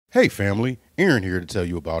Hey family, Aaron here to tell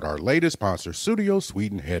you about our latest sponsor, Studio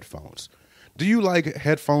Sweden headphones. Do you like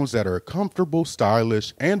headphones that are comfortable,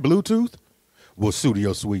 stylish, and Bluetooth? Well,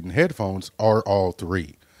 Studio Sweden headphones are all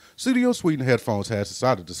three. Studio Sweden headphones has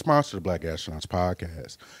decided to sponsor the Black Astronauts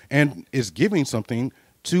podcast and is giving something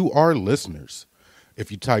to our listeners.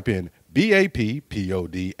 If you type in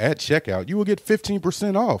BAPPOD at checkout, you will get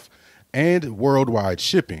 15% off and worldwide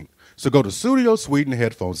shipping. So go to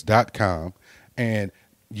studioswedenheadphones.com and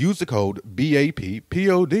use the code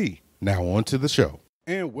BAPPOD. Now on to the show.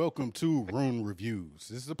 And welcome to Rune Reviews.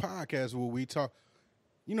 This is a podcast where we talk.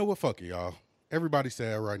 You know what? Fuck it, y'all. Everybody's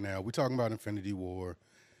sad right now. We're talking about Infinity War.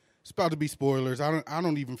 It's about to be spoilers. I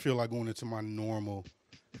don't even feel like going into my normal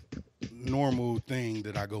thing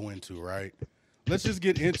that I go into, right? Let's just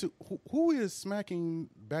get into who is smacking,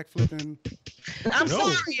 backflipping. I'm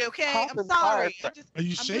sorry, okay? I'm sorry. Are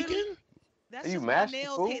you shaking? That's just my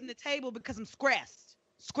nails hitting the table because I'm stressed.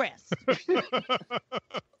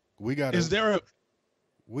 Is there a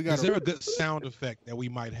good sound effect that we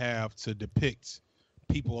might have to depict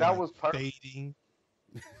people fading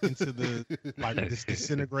into the this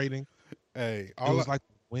disintegrating? Hey, it was like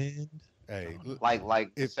wind. Hey,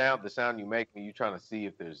 like the sound you make when you trying to see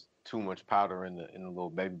if there's too much powder in the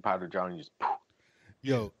little baby powder jar, and you just poof.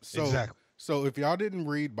 Yo, exactly. So if y'all didn't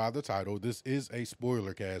read by the title, this is a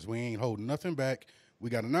spoiler cast. We ain't holding nothing back. We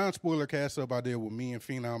got a non-spoiler cast up out there with me and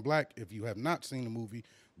Phenom Black if you have not seen the movie.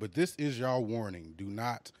 But this is y'all warning. Do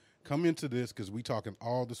not come into this because we talking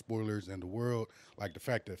all the spoilers in the world. Like the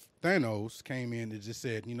fact that Thanos came in and just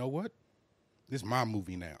said, you know what? This is my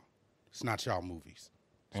movie now. It's not y'all movies.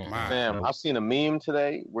 It's mine. Damn, I seen a meme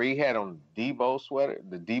today where he had on Debo sweater,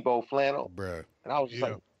 the Debo flannel. Bruh. And I was just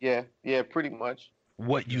like, yeah, pretty much.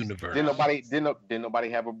 What universe? Didn't nobody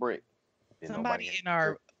have a brick. Somebody in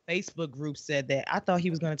our Facebook group said that I thought he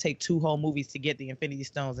was going to take 2 whole movies to get the Infinity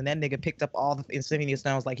Stones, and that nigga picked up all the Infinity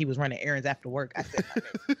Stones like he was running errands after work. I said,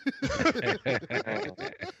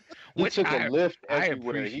 he took a lift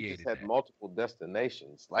everywhere. He just had multiple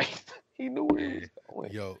destinations. Like he knew where he was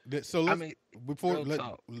going. Yo, so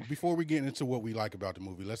before we get into what we like about the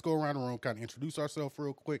movie, let's go around the room, kind of introduce ourselves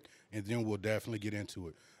real quick, and then we'll definitely get into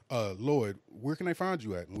it. Lloyd, where can they find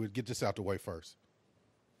you at? And we'll get this out the way first.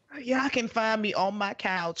 Y'all can find me on my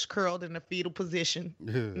couch, curled in a fetal position.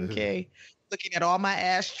 Okay, looking at all my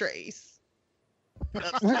ashtrays.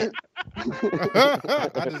 I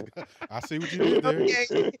see what you did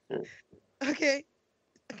there. Okay.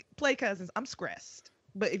 Play cousins. I'm stressed.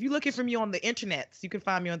 But if you're looking for me on the internets, you can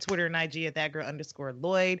find me on Twitter and IG at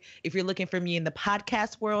 @thatgirl_Lloyd. If you're looking for me in the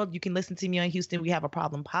podcast world, you can listen to me on Houston. We Have a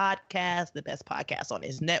Problem podcast, the best podcast on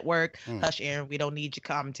this network. Hush, Aaron, we don't need your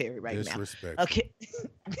commentary right Disrespect. now. Okay.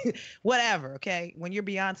 Whatever, okay? When you're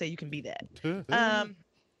Beyonce, you can be that.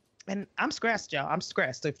 And I'm stressed, y'all. I'm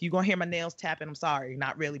stressed. So if you're going to hear my nails tapping, I'm sorry.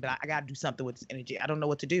 Not really, but I got to do something with this energy. I don't know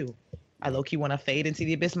what to do. I low-key want to fade into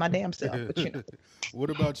the abyss my damn self, but you know.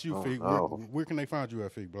 What about you, Fake? Where can they find you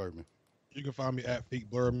at, Fake Blurman? You can find me at Fake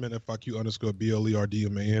Blurman at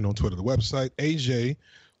FQ_BLERDMAN on Twitter. The website. AJ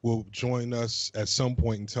will join us at some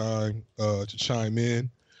point in time to chime in.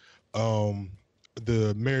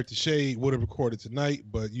 The Merit to Shade would have recorded tonight,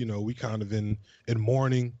 but you know we kind of in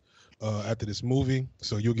mourning after this movie,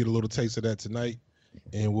 so you'll get a little taste of that tonight.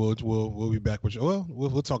 And we'll be back with you. Well,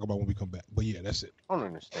 we'll talk about when we come back. But yeah, that's it. I don't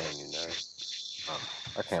understand you, man.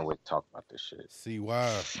 I can't wait to talk about this shit. See why?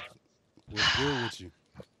 What's good with you?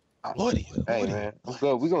 Hey man, I'm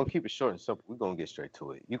good. We're gonna keep it short and simple. We're gonna get straight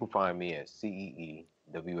to it. You can find me at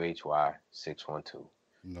CEEWHY612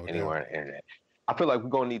 anywhere on the internet. I feel like we're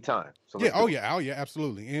gonna need time. So yeah,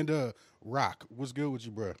 absolutely. And Rock, what's good with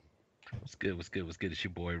you, bro? What's good? It's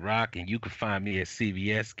your boy Rock, and you can find me at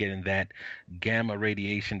CVS getting that gamma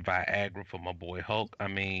radiation Viagra for my boy Hulk. I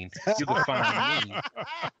mean, you can find me.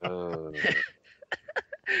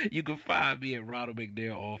 You can find me at Ronald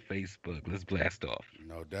McNair on Facebook. Let's blast off.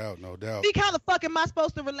 No doubt. See, how the fuck am I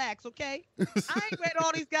supposed to relax, okay? I ain't read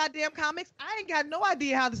all these goddamn comics. I ain't got no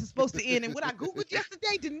idea how this is supposed to end. And what I Googled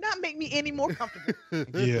yesterday did not make me any more comfortable.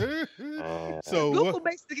 Yeah. So Google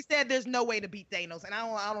basically said there's no way to beat Thanos, and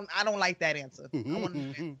I don't like that answer.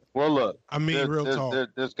 Well, look. I mean, real talk.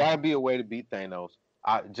 There's got to be a way to beat Thanos.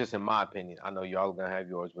 Just in my opinion, I know y'all are gonna have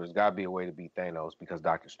yours, but there's gotta be a way to beat Thanos because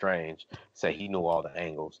Doctor Strange said he knew all the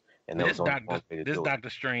angles, and there was only one way to do it. This Doctor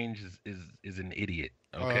Strange is an idiot.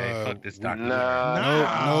 Okay, fuck this Doctor.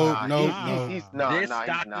 No. He's not.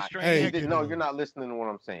 Strange. No, you're not listening to what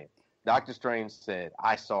I'm saying. Doctor Strange said,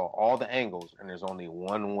 "I saw all the angles, and there's only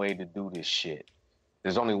one way to do this shit.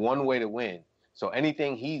 There's only one way to win. So any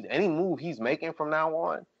move he's making from now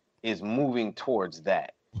on is moving towards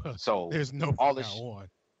that." So there's no all this.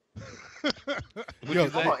 Yo,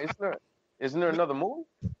 Come on, isn't there another movie?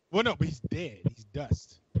 Well, no, but he's dead. He's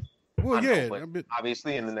dust. well, I know, yeah, but I mean,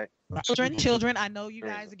 obviously in the next. Children, I know you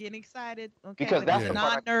guys are getting excited. Okay, Because but that's as the a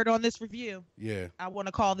part non-nerd on this review, yeah, I want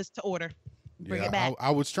to call this to order. Bring yeah. it back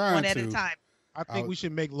I was trying one at to. a time. I think we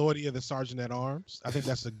should make Lloydia the sergeant at arms. I think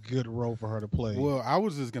that's a good role for her to play. Well, I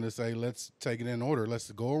was just gonna say, let's take it in order. Let's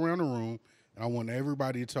go around the room, and I want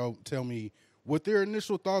everybody to tell me what their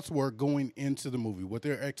initial thoughts were going into the movie, what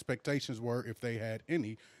their expectations were, if they had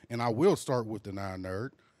any. And I will start with the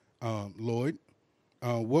non-nerd, Lloyd.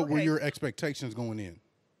 What were Okay. your expectations going in?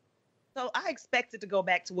 So I expected to go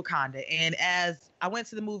back to Wakanda, and as I went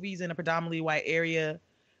to the movies in a predominantly white area,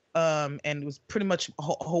 and it was pretty much a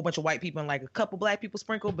whole bunch of white people and like a couple black people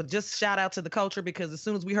sprinkled, but just shout out to the culture, because as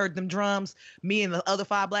soon as we heard them drums, me and the other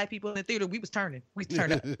 5 black people in the theater, we turned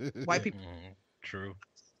up. White people, True.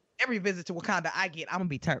 every visit to Wakanda I get, I'm gonna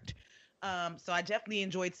be turned. So I definitely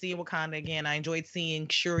enjoyed seeing Wakanda again. I enjoyed seeing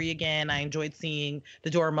Shuri again. I enjoyed seeing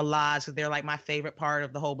the Dora Milaje, because they're like my favorite part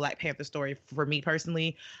of the whole Black Panther story for me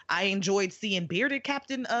personally. I enjoyed seeing bearded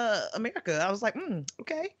Captain America. I was like,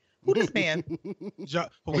 okay, who this man?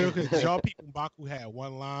 Y'all people in Baku had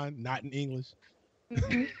one line, not in English.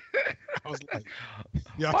 I was like,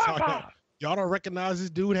 y'all don't recognize this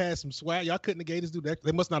dude had some swag. Y'all couldn't negate this dude.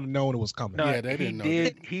 They must not have known it was coming. No, Yeah, they he didn't know.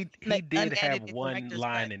 did. He Like, did have unedited one director's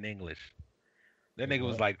line cut. in English. That nigga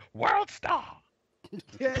was like, "World star."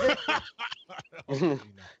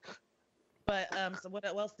 But so what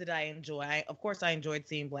else did I enjoy? Of course, I enjoyed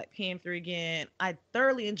seeing Black Panther again. I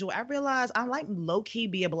thoroughly enjoy. I realized I like low key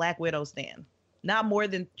be a Black Widow stan. Not more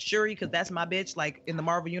than Shuri, because that's my bitch. Like in the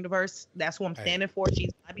Marvel universe, that's who I'm Hey. standing for.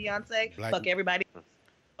 She's my Beyonce. Fuck everybody.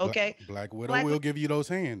 Okay. Black Widow Black will Widow- give you those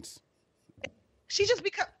hands. She just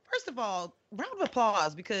because. First of all, round of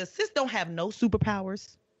applause, because sis don't have no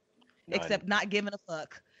superpowers except not giving a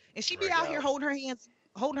fuck, and she be Right out now. here holding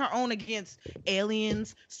her own against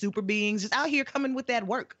aliens, super beings, just out here coming with that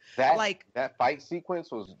work. that like- that fight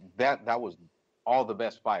sequence was that was all the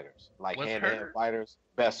best fighters, like Was hand-to-hand her- fighters,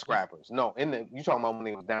 best scrappers. No, you talking about when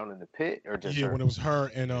they was down in the pit or just Yeah, her? when it was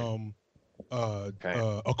her and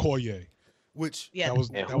Okoye. Which Yeah, That was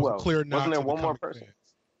And that who was a else? clear nod. Wasn't there to the one more comic person? fans.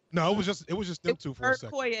 No, it was just them two for a her,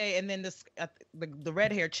 second. Koye, and then the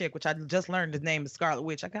red hair chick, which I just learned his name is Scarlet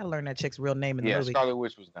Witch. I gotta learn that chick's real name in the Yeah, good Scarlet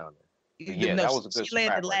Witch was down there. Yeah, that was a good She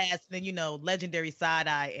landed scrap right last, and then legendary side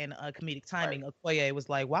eye and comedic timing. Okoye was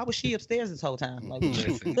like, "Why was she upstairs this whole time? Like,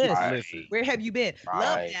 Listen, Liz, Right. listen. where have you been?"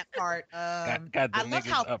 Love Right. that part. Got the I love niggas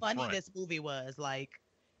how up funny front. this movie was. Like,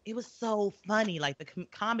 it was so funny. Like the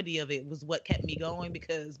comedy of it was what kept me going,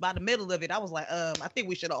 because by the middle of it, I was like, I think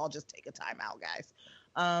we should all just take a time out, guys.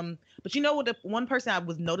 But you know what? The one person I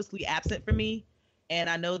was noticeably absent for me,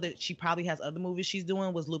 and I know that she probably has other movies she's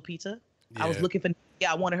doing, was Lupita. I was Yeah. looking for.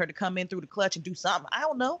 I wanted her to come in through the clutch and do something. I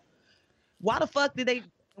don't know. Why the fuck did they?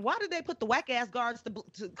 Why did they put the whack ass guards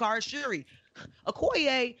to guard Shuri?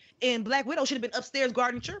 Okoye and Black Widow should have been upstairs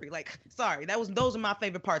guarding Shuri. Like, sorry, those are my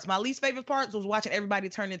favorite parts. My least favorite parts was watching everybody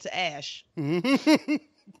turn into Ash.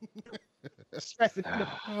 Stressing.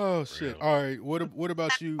 Oh shit! Real. All right, what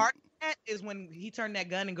about you? Part of that is when he turned that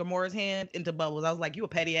gun in Gamora's hand into bubbles. I was like, "You a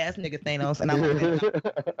petty ass nigga, Thanos," and I like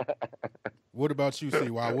that. What about you,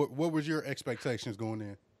 CY? What was your expectations going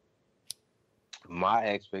in? My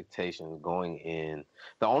expectations going in,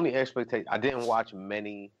 the only expectation, I didn't watch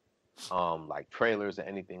many like trailers or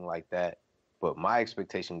anything like that, but my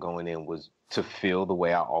expectation going in was to feel the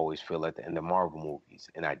way I always feel at the end of Marvel movies,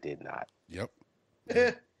 and I did not. Yep.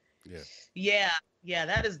 Yeah,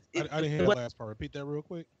 that is. I didn't hear that last part. Repeat that real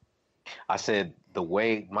quick. I said the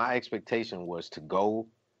way my expectation was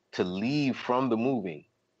to leave from the movie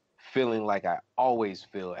feeling like I always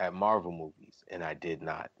feel at Marvel movies, and I did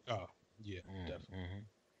not. Oh, yeah, definitely. Mhm.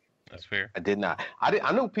 That's fair. I did not.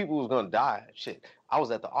 I knew people was gonna die. Shit, I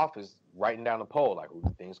was at the office writing down a poll like, who do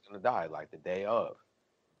you think's gonna die like the day of.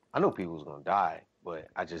 I knew people was gonna die, but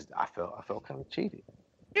I felt kind of cheated.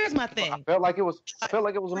 Here's my I thing. felt like it was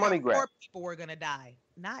a money grab. 4 people were gonna die,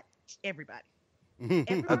 not everybody.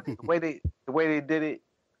 The way they did it,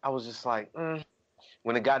 I was just like,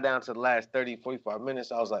 when it got down to the last 30, 45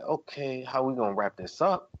 minutes, I was like, okay, how we gonna wrap this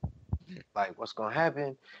up? Like, what's gonna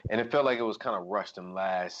happen? And it felt like it was kind of rushed them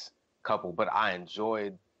last couple, but I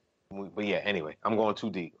enjoyed. But yeah, anyway, I'm going too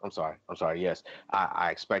deep. I'm sorry. Yes, I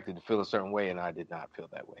expected to feel a certain way, and I did not feel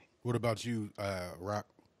that way. What about you, Rock?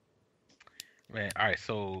 Man, all right.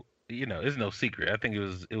 So it's no secret. I think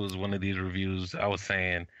it was one of these reviews. I was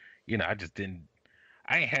saying,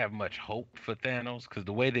 I ain't have much hope for Thanos, because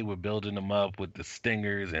the way they were building him up with the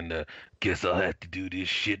stingers and the guess I'll have to do this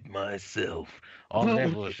shit myself, all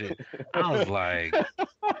that bullshit. I was like,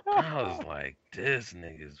 I was like, this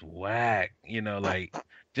nigga's whack, like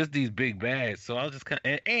just these big bads. So I was just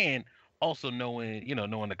and also knowing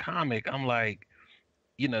the comic, I'm like,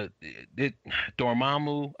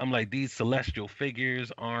 Dormammu, I'm like, these celestial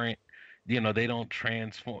figures aren't, they don't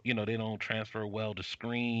transform, they don't transfer well to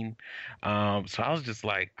screen. So I was just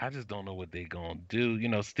like, I just don't know what they're gonna do.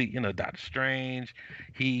 Steve, Doctor Strange,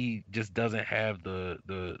 he just doesn't have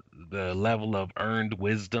the level of earned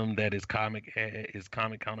wisdom that his comic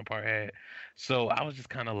counterpart had. So I was just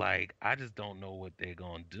kind of like, I just don't know what they're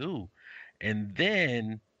gonna do. And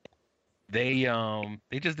then they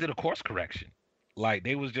just did a course correction. Like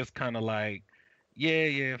they was just kind of like,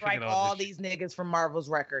 yeah, Strike all these niggas from Marvel's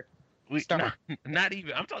record. Not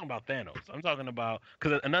even. I'm talking about Thanos. I'm talking about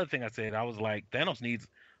because another thing I said, I was like, Thanos needs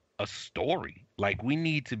a story. Like we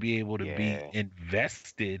need to be able to be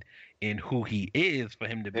invested in who he is for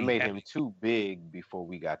him to be. They made him too big before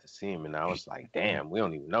we got to see him, and I was like, damn, we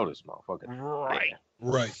don't even know this motherfucker. Right.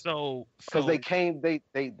 Right. So because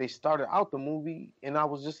they started out the movie, and I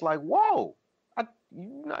was just like, whoa.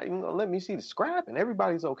 You're not even gonna let me see the scrap, and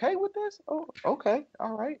everybody's okay with this? Oh, okay,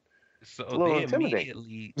 all right. So they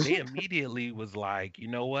immediately was like, you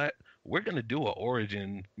know what? We're gonna do an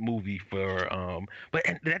origin movie for but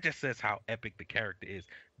and that just says how epic the character is.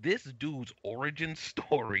 This dude's origin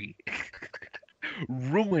story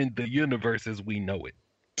ruined the universe as we know it.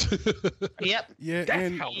 Yep. Yeah,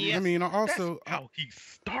 that's how he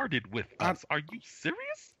started with us. Are you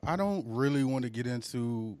serious? I don't really want to get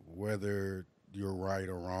into whether you're right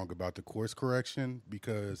or wrong about the course correction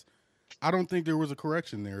because I don't think there was a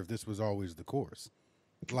correction there if this was always the course.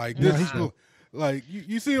 Like this, like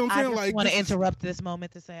you see what I'm saying? I just want to interrupt this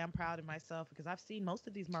moment to say I'm proud of myself because I've seen most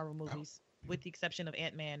of these Marvel movies, with the exception of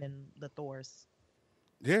Ant-Man and the Thors.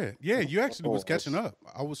 Yeah, you actually was catching up.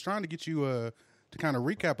 I was trying to get you to kind of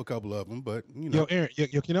recap a couple of them, but Yo, Aaron,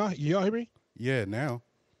 y'all hear me? Yeah, now.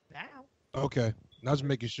 Okay, I was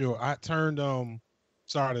making sure. I turned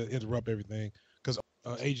sorry to interrupt everything because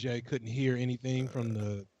AJ couldn't hear anything from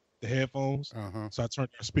the headphones. So I turned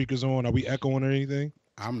our speakers on. Are we echoing or anything?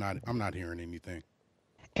 I'm not hearing anything.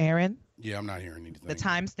 Aaron? Yeah, I'm not hearing anything. The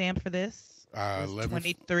timestamp for this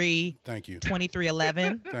 23. Thank you.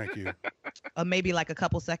 23:11. Thank you. Maybe like a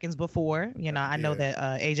couple seconds before. I know that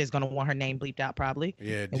AJ's gonna want her name bleeped out probably.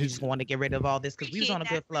 Yeah. And we just want to get rid of all this because we was on a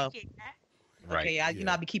good flow. Right. Okay,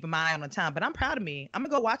 I'll be keeping my eye on the time, but I'm proud of me. I'm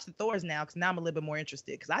gonna go watch the Thors now because now I'm a little bit more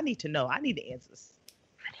interested because I need to know. I need the answers.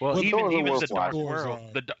 Well, even the Dark Thors World,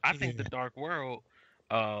 are- I think the Dark World,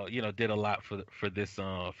 did a lot for this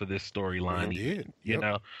storyline. Did. You Yep.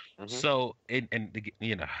 know, so and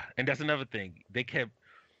that's another thing they kept.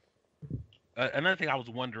 Another thing I was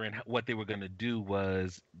wondering what they were gonna do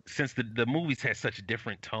was since the movies had such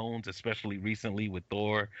different tones, especially recently with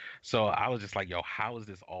Thor. So I was just like, yo, how is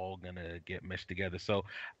this all gonna get meshed together? So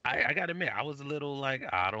I gotta admit, I was a little like,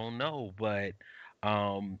 I don't know, but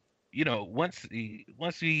once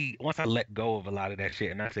I let go of a lot of that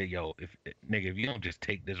shit, and I said, yo, if you don't just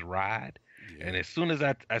take this ride, and as soon as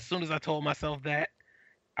I told myself that,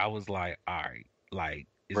 I was like, all right, like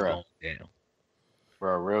it's going down.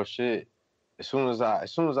 Bro, real shit. As soon as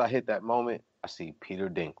I hit that moment, I see Peter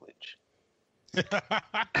Dinklage.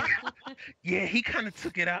 Yeah, he kind of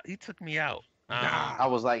took it out. He took me out. I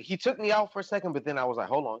was like, he took me out for a second, but then I was like,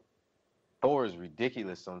 hold on. Thor is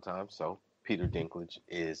ridiculous sometimes, so Peter Dinklage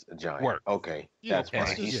is a giant. Work. Okay, Yeah, that's fine.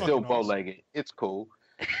 it's He's fucking still awesome. bow-legged. It's cool.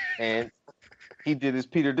 And he did his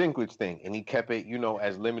Peter Dinklage thing, and he kept it,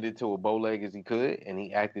 as limited to a bow leg as he could, and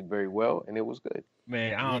he acted very well, and it was good.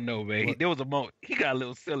 Man, I don't know, man. There was a moment he got a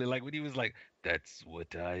little silly, like when he was like, "That's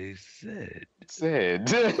what I said." And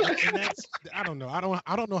that's, I don't know.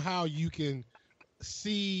 I don't know how you can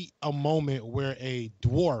see a moment where a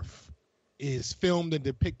dwarf is filmed and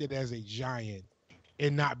depicted as a giant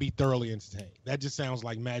and not be thoroughly entertained. That just sounds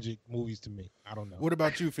like magic movies to me. I don't know. What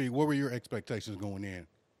about you, Fee? What were your expectations going in?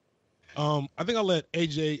 I think I'll let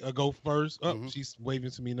AJ go first. Oh, she's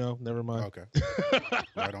waving to me now. Never mind. Okay.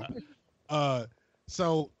 Right on.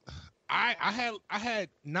 So I had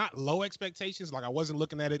not low expectations. Like I wasn't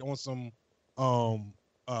looking at it on some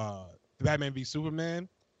Batman v Superman,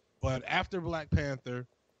 but after Black Panther,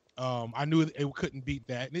 I knew it couldn't beat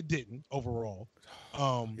that, and it didn't overall.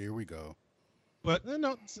 Here we go. But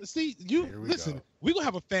no, see, you listen. We're gonna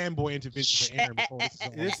have a fanboy intervention for Aaron before this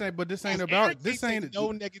is over. This ain't about. This ain't no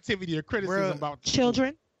negativity or criticism about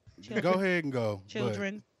Children. Go ahead and go.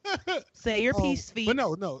 Children. Say your piece, Fee. But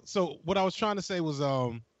no. So what I was trying to say was,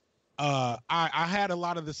 I had a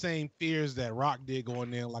lot of the same fears that Rock did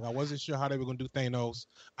going in. Like I wasn't sure how they were gonna do Thanos.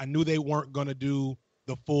 I knew they weren't gonna do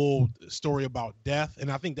the full story about death,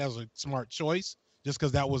 and I think that was a smart choice just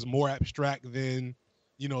because that was more abstract than,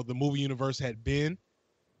 the movie universe had been.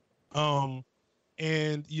 And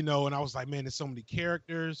I was like, man, there's so many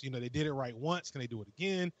characters. They did it right once. Can they do it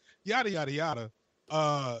again? Yada yada yada.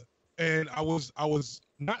 And I was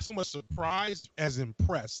not so much surprised as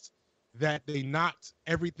impressed that they knocked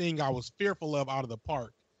everything I was fearful of out of the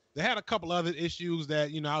park. They had a couple other issues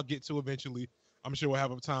that I'll get to eventually. I'm sure we'll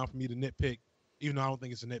have time for me to nitpick, even though I don't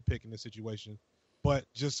think it's a nitpick in this situation. But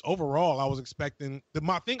just overall, I was expecting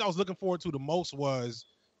my thing I was looking forward to the most was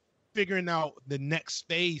figuring out the next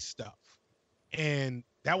phase stuff. And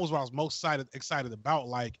that was what I was most excited about.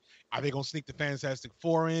 Like, are they gonna sneak the Fantastic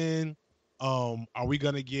Four in? Are we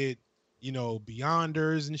gonna get,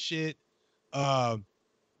 Beyonders and shit? And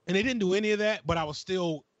they didn't do any of that, but I was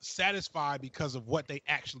still satisfied because of what they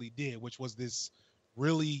actually did, which was this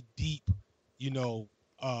really deep,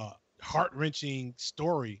 heart-wrenching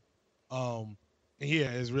story. And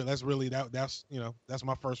yeah, that's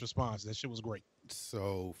my first response. That shit was great.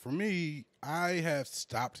 So for me, I have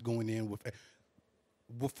stopped going in with.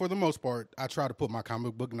 Well, for the most part, I try to put my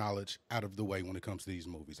comic book knowledge out of the way when it comes to these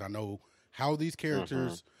movies. I know how these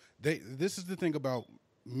characters. This is the thing about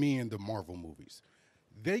me and the Marvel movies.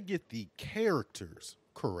 They get the characters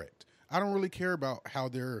correct. I don't really care about how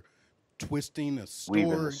they're twisting a story.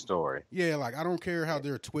 Weaving the story. Yeah, like I don't care how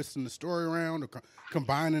they're twisting the story around or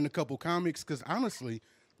combining a couple comics. Because honestly,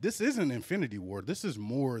 this isn't Infinity War. This is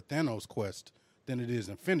more Thanos' quest than it is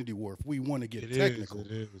Infinity War. If we want to get technical,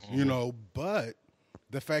 it is. But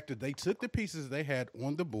the fact that they took the pieces they had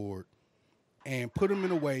on the board and put them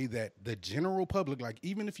in a way that the general public, like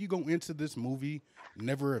even if you go into this movie,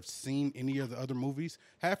 never have seen any of the other movies,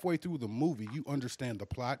 halfway through the movie, you understand the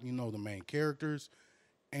plot, the main characters,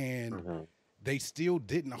 and they still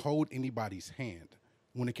didn't hold anybody's hand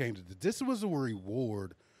when it came to this. This was a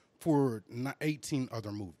reward for 18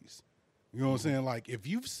 other movies. You know what I'm saying? Like, if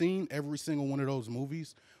you've seen every single one of those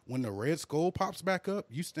movies, when the Red Skull pops back up,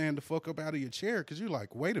 you stand the fuck up out of your chair because you're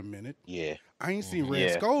like, wait a minute. Yeah. I ain't seen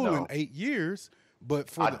Red Skull in 8 years, but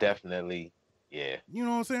definitely, yeah. You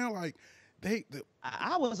know what I'm saying? Like,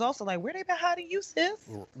 I was also like, where they been hiding you, sis?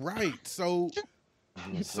 Right. So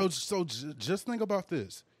just think about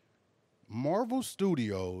this. Marvel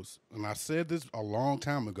Studios, and I said this a long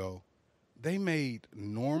time ago, they made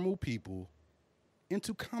normal people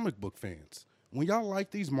into comic book fans. When y'all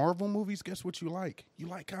like these Marvel movies, guess what you like? You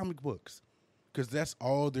like comic books. Because that's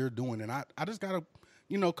all they're doing. And I just got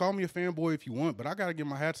to, call me a fanboy if you want, but I got to get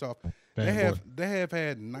my hats off. They have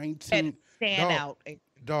had 19. Stand out.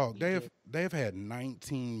 Dog, they have had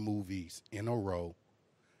 19 movies in a row.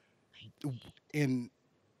 And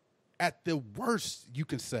at the worst, you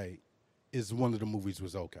can say, is one of the movies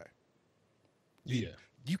was okay. Yeah.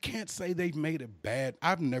 You can't say they've made it bad.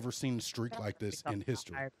 I've never seen a streak like this in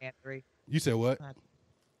history. Iron Man 3. You said what?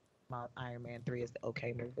 Iron Man 3 is the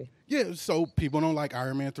okay movie. Yeah, so people don't like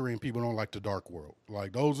Iron Man 3 and people don't like The Dark World.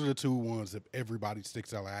 Like, those are the two ones that everybody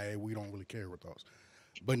sticks out like, hey, we don't really care with those.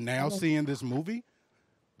 But now seeing this movie,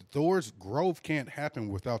 Thor's growth can't happen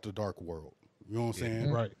without The Dark World. You know what I'm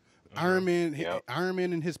saying? Right. Iron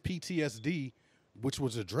Man and his PTSD, which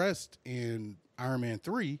was addressed in Iron Man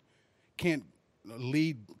 3, can't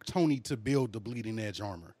lead Tony to build the bleeding edge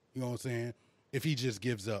armor. You know what I'm saying? If he just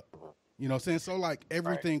gives up. You know what I'm saying? So like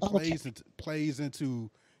everything plays into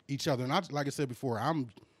each other. And like I said before,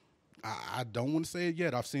 I don't want to say it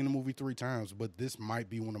yet. I've seen the movie 3 times, but this might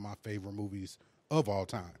be one of my favorite movies of all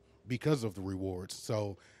time because of the rewards.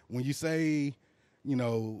 So when you say,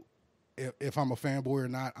 if I'm a fanboy or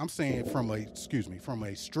not, I'm saying from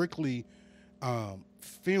a strictly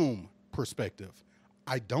film perspective.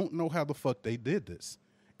 I don't know how the fuck they did this.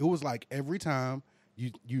 It was like every time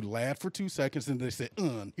you laughed for 2 seconds and they said,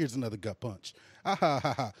 here's another gut punch.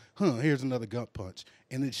 Here's another gut punch.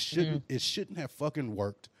 And it shouldn't have fucking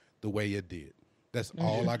worked the way it did. That's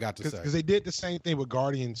all I got to say. Because they did the same thing with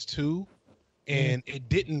Guardians 2, and it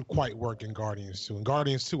didn't quite work in Guardians 2. In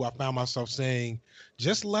Guardians 2, I found myself saying,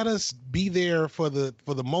 just let us be there for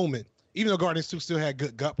the moment. Even though Guardians 2 still had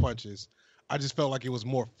good gut punches, I just felt like it was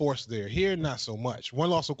more forced there. Here, not so much.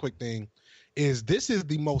 One also quick thing is this is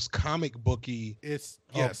the most comic booky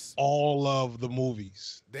of all of the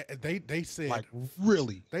movies. They said, like,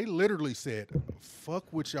 really? They literally said, fuck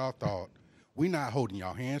what y'all thought. We not holding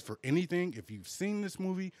y'all hands for anything. If you've seen this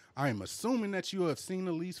movie, I am assuming that you have seen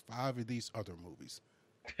at least 5 of these other movies.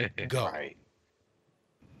 Go.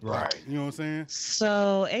 Right. You know what I'm saying?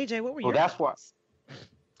 So, AJ, what were your that's why.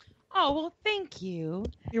 Oh, well, thank you.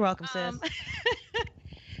 You're welcome, sis.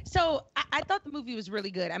 So I thought the movie was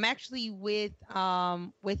really good. I'm actually with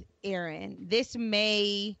Aaron. This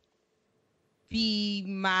may be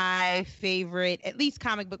my favorite, at least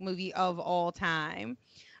comic book movie of all time.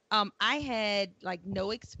 I had like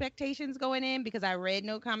no expectations going in because I read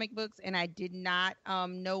no comic books and I did not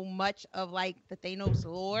know much of like the Thanos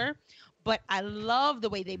lore. But I love the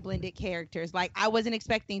way they blended characters. Like I wasn't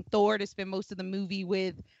expecting Thor to spend most of the movie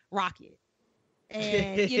with Rocket.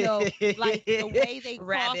 And like the way they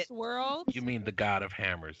Rabbit. cross worlds. You mean the God of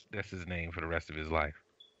Hammers? That's his name for the rest of his life.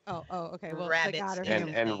 Oh, okay. Well, Rabbit. the God of and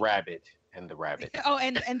Hammers. rabbit and the rabbit. Oh,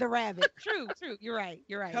 and the rabbit. True. You're right.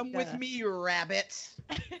 Come with me, you rabbit.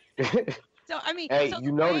 So I mean, Hey, so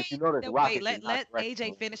you notice Rocket. Wait, is not let dressed AJ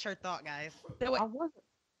in- finish her thought, guys. the way, I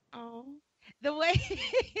wasn't. the way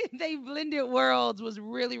they blended worlds was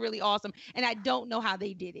really, really awesome, and I don't know how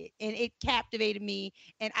they did it, and it captivated me.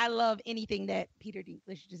 And I love anything that Peter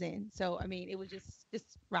Dinklage is in. So I mean, it was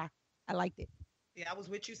just rock. I liked it. Yeah, I was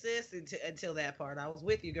with you, sis, until that part. I was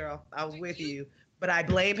with you, girl. I was with you. But I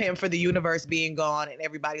blame him for the universe being gone and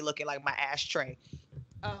everybody looking like my ashtray.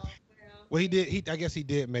 Oh, Well, I guess he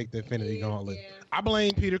did make the Infinity Gauntlet. yeah. I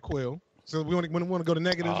blame Peter Quill. So we want to go to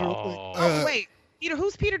negatives real quick. Oh, wait. Peter,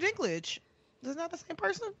 who's Peter Dinklage? Is that the same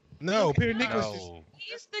person? No, Peter No. Dinklage. No.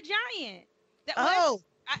 He's the giant. Oh,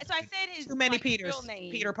 So I said his too many like, Peters. real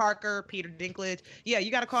name. Peter Parker, Peter Dinklage. Yeah,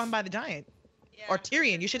 you got to call him by the giant. Yeah. Or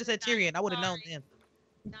Tyrion. You should have said Tyrion. I would have known then.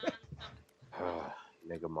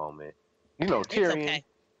 Nigga moment. You know It's Tyrion. okay.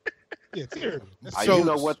 Yeah, Tyrion. So- You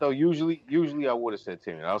know what though? Usually I would have said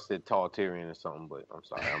Tyrion. I would said tall Tyrion or something, but I'm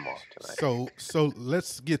sorry, I'm off tonight. So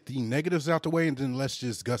let's get the negatives out the way, and then let's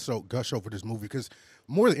just gush over this movie. Because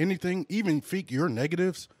more than anything, even Feek, your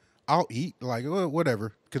negatives, I'll eat like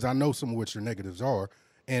whatever, because I know some of what your negatives are,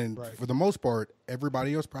 and Right. for the most part,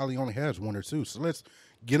 everybody else probably only has one or two. So let's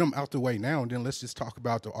get them out the way now, and then let's just talk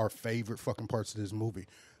about our favorite fucking parts of this movie.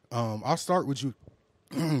 I'll start with you.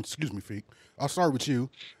 Excuse me, Feek. I'll start with you,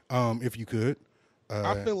 if you could.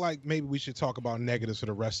 I feel like maybe we should talk about negatives for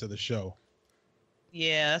the rest of the show.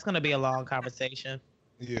 Yeah, that's going to be a long conversation.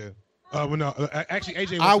 Yeah. Well, no, actually,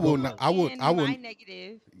 AJ. I wants to will go not. first. I will. And I will. my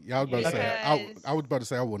negative. Yeah, I was about to say. Because- I was about to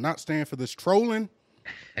say I will not stand for this trolling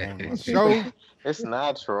on my show. It's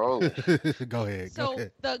not true. Go ahead. Go So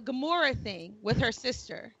ahead. the Gamora thing with her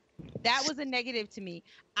sister, that was a negative to me.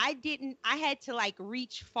 I had to like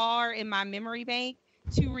reach far in my memory bank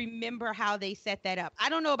to remember how they set that up. I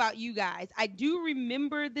don't know about you guys. I do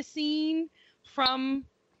remember the scene from,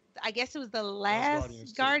 I guess it was the last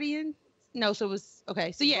Guardians too. Guardian. No, so it was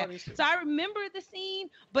okay. So yeah, Guardians too. so I remember the scene,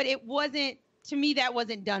 but it wasn't, to me, that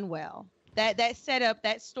wasn't done well. That setup,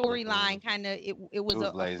 that storyline, kind of it was was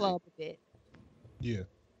a lazy. flub a bit. Yeah.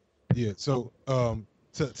 Yeah. So,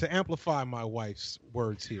 to amplify my wife's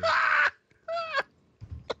words here.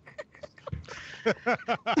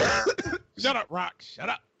 Shut up, Rock. Shut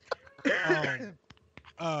up.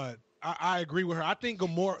 I agree with her. I think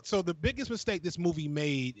Gamora. So the biggest mistake this movie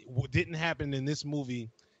made didn't happen in this movie,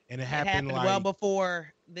 and it It happened, happened like well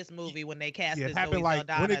before this movie when they cast Yeah, it this happened Zoe like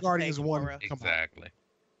Saldana when did to play Guardians 1 Gamora. come out? Exactly.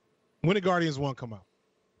 When did Guardians 1 come out?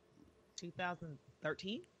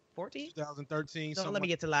 2013, 14. 2013. Don't let something me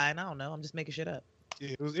get to lying. I don't know. I'm just making shit up.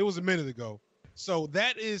 Yeah, it was a minute ago. So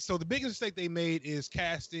the biggest mistake they made is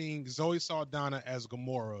casting Zoe Saldana as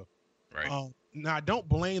Gamora. Right. Now I don't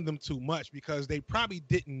blame them too much because they probably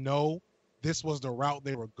didn't know this was the route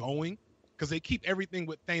they were going, because they keep everything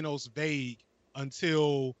with Thanos vague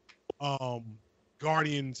until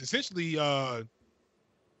Guardians, essentially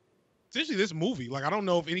this movie. Like I don't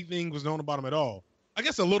know if anything was known about him at all. I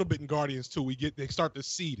guess a little bit in Guardians too. They start to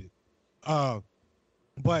seed it.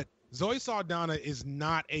 But Zoe Saldana is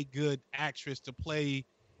not a good actress to play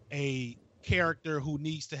a character who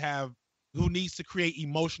needs to create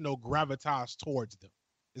emotional gravitas towards them.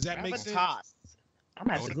 Does that make sense? Gravitas. I'm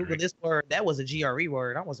gonna I have to would Google agree. this word. That was a GRE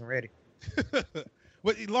word. I wasn't ready.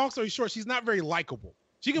 But long story short, she's not very likable.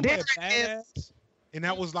 She can play a There it badass, and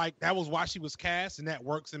that was why she was cast, and that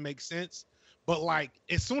works and makes sense. But like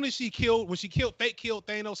as soon as fake killed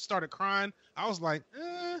Thanos, started crying, I was like,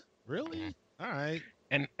 really? All right.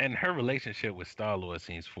 And her relationship with Star-Lord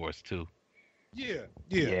seems forced too. Yeah.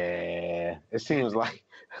 Yeah. It seems like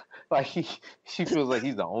she feels like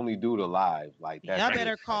he's the only dude alive. Like that. Y'all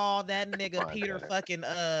better call that nigga Fine, Peter better. fucking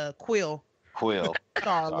Quill Quill.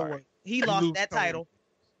 Star Sorry. Lord. He lost Luke that Tony. title.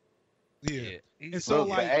 Yeah. He's And so, Look,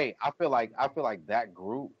 like- but, hey, I feel like that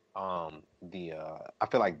group, I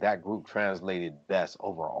feel like that group translated best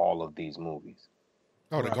over all of these movies.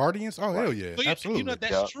 Oh, the Right. Guardians? Oh, hell yeah. So, Absolutely. You know,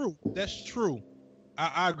 that's Yeah. true. That's true.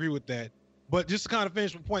 I agree with that. But just to kind of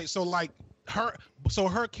finish my point, so like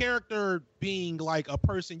her character being like a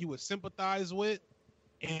person you would sympathize with,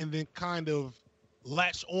 and then kind of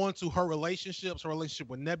latched on to her relationships, her relationship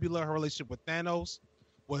with Nebula, her relationship with Thanos,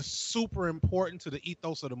 was super important to the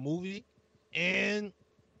ethos of the movie, and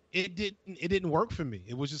it didn't work for me.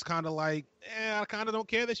 It was just kind of like, I kind of don't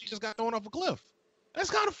care that she just got thrown off a cliff.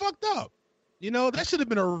 That's kind of fucked up. That should have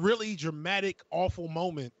been a really dramatic, awful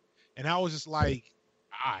moment, and I was just like,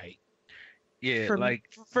 all right. Yeah, for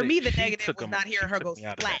me, the she negative took was him- not hearing her took go me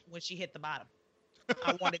out of splat that. when she hit the bottom.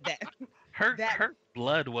 I wanted that. Her that- her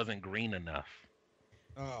blood wasn't green enough.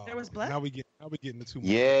 Oh, There was blood? Now we get into too much.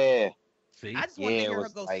 Yeah. See, I just wanted to Yeah, it hear her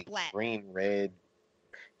was go like splat. green, red.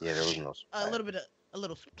 Yeah, there was no splat. A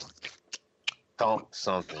little. Thump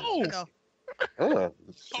something. Oh, No, Ugh.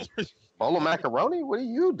 Bowl of macaroni? What are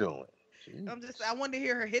you doing? Jeez. I wanted to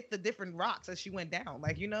hear her hit the different rocks as she went down.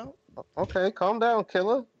 Okay, calm down,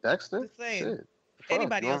 killer. Dexter. Just saying. Shit. Fuck,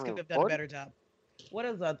 Anybody you else want could me have to done a report better job. What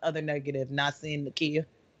is the other negative? Not seeing Nakia.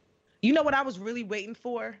 You know what I was really waiting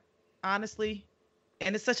for, honestly,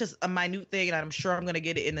 and it's such a minute thing, and I'm sure I'm gonna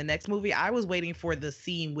get it in the next movie. I was waiting for the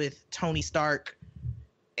scene with Tony Stark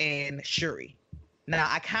and Shuri. Now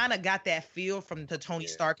I kind of got that feel from the Tony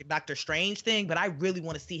Stark and Doctor Strange thing, but I really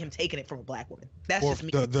want to see him taking it from a black woman. That's or just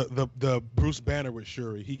me. the Bruce Banner with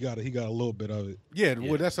Shuri. He got a little bit of it. Yeah,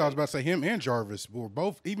 well, that's what I was about to say. Him and Jarvis were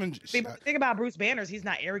both even. See, but the thing about Bruce Banner is he's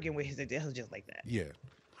not arrogant with his ideas just like that. Yeah.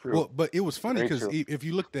 True. Well, but it was funny Very because true. if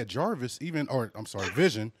you looked at Jarvis,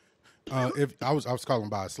 Vision, if I was calling him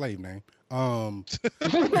by a slave name.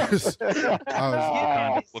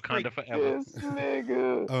 Wakanda forever. This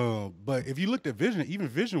nigga. But if you looked at Vision, even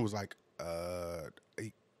Vision was like, oh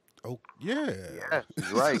yeah,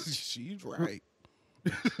 she's right. she's right.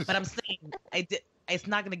 But I'm saying it's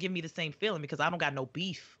not gonna give me the same feeling because I don't got no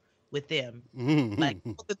beef with them. Like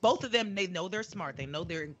both of them, they know they're smart. They know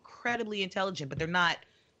they're incredibly intelligent, but they're not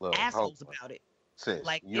Look, assholes hold on. about it. Sis,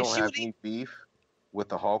 like, you if don't she have would- any beef with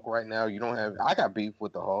the Hulk right now. I got beef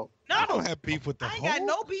with the Hulk. I No, don't have beef with the I ain't Hulk. got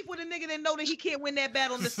no beef with a nigga that know that he can't win that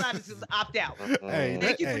battle and decided to opt out. Hey,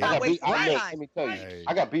 Thank you for hey. not Look, wasting my let time. me tell you, Hey.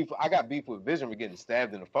 I got beef with Vision for getting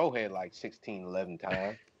stabbed in the forehead like 16, 11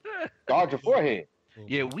 times. Guard your forehead.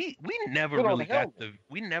 Yeah, we never Put on really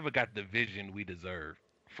the got the vision we deserve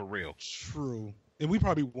for real. True, and we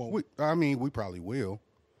probably won't. We probably will.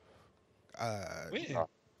 When?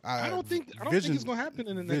 I don't think it's gonna happen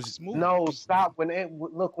in the next movie. No, stop. When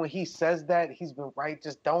he says that, he's been right.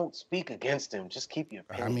 Just don't speak against him. Just keep your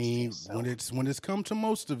opinions to yourself. when it's come to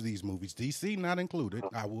most of these movies, DC not included,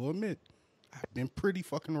 I will admit, I've been pretty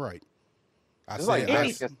fucking right. It's like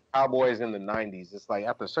against Cowboys in the 90s. It's like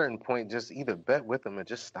after a certain point, just either bet with them or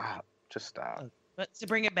just stop. Just stop. But to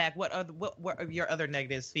bring it back, what are your other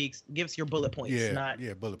negatives, Feeks? Give us your bullet points.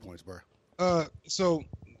 Bullet points, bro. So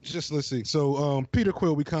just listening. So Peter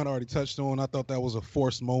Quill, we kind of already touched on. I thought that was a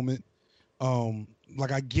forced moment.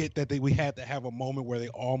 Like I get that we had to have a moment where they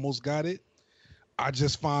almost got it. I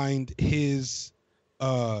just find his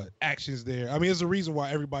actions there. I mean, there's a reason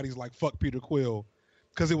why everybody's like, fuck Peter Quill,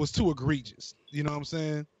 because it was too egregious. You know what I'm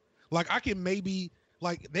saying? Like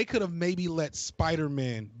they could have maybe let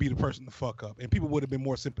Spider-Man be the person to fuck up, and people would have been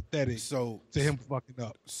more sympathetic to him fucking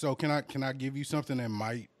up. So can I give you something that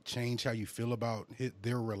might change how you feel about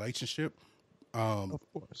their relationship? Of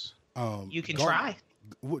course. You can try.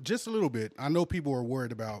 Just a little bit. I know people are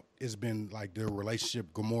worried about it's been like their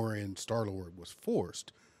relationship, Gamora and Star-Lord, was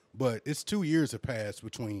forced, but it's 2 years have passed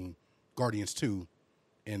between Guardians 2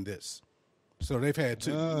 and this. So they've had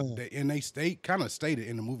two, and they kind of stated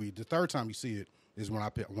in the movie. The third time you see it is when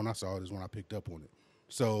I saw it is when I picked up on it.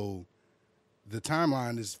 So the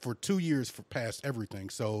timeline is for 2 years past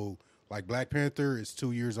everything. So like Black Panther is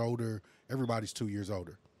 2 years older. Everybody's 2 years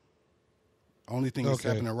older. Only thing that's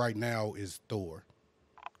happening right now is Thor,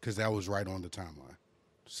 because that was right on the timeline.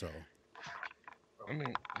 So I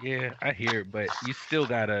mean, yeah, I hear it, but you still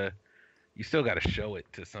gotta show it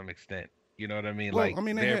to some extent. You know what I mean? Well, like, I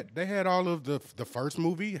mean, they had all of the first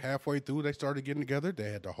movie. Halfway through, they started getting together.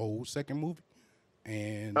 They had the whole second movie,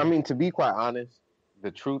 and I mean, to be quite honest,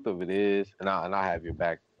 the truth of it is, and I have your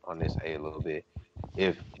back on this a little bit.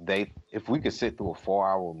 If we could sit through a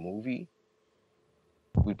 4-hour movie,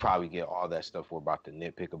 we'd probably get all that stuff we're about to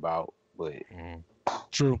nitpick about. But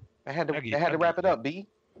True. they had to wrap it up, B.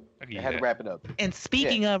 They had to wrap it up. And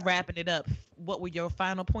speaking of wrapping it up, what were your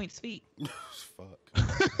final points, Feet? fuck.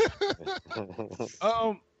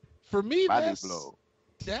 For me, Body blow.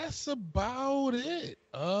 that's about it.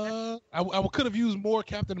 I could have used more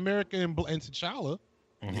Captain America and T'Challa.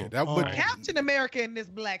 Yeah, that would. Captain America in this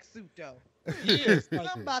black suit, though. Yes,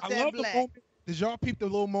 Something about I that love black. the moment. Did y'all peep the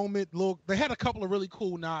little moment? They had a couple of really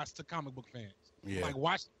cool nods to comic book fans. Yeah. Like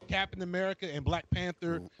watch Captain America and Black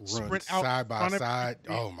Panther Run sprint out side by front of side.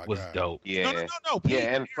 everybody. Oh my Was god. dope. Yeah. No. Pete,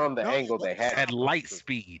 Yeah, and from the no, angle it they wasn't had. At light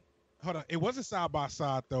speed. Hold on, it wasn't side by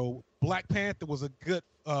side though. Black Panther was a good,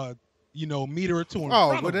 meter or two in Oh,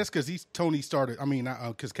 front well, of that's because Tony started. I mean,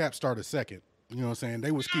 because Cap started second. You know what I'm saying?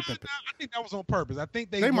 They was keeping. I think that was on purpose. I think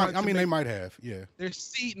They might. wanted I to mean, they make- might have. Yeah. they're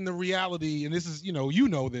seeing the reality, and this is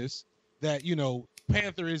this, that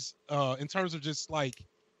Panther is in terms of just like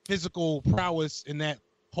physical prowess in that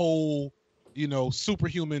whole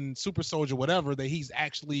superhuman, super soldier, whatever, that he's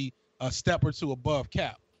actually a step or two above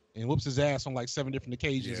Cap and whoops his ass on like 7 different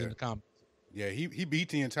occasions Yeah. in the comics. Yeah. He beat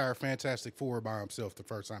the entire Fantastic Four by himself the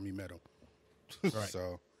first time he met him. Right.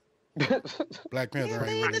 So Black Panther Yeah,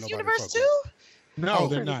 they ain't in really this nobody universe fuck too. No, Oh,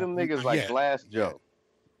 they're Treat not. them niggas like Yeah. Glass Yeah. Joe.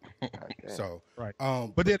 with. So Right.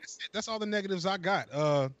 But But that's all the negatives I got.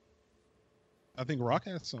 I think Rock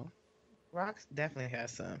has some. Rox definitely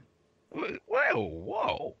has some.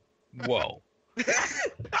 Whoa.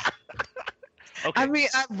 Okay. I mean,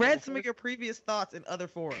 I've read some of your previous thoughts in other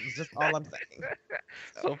forums. Just all I'm saying.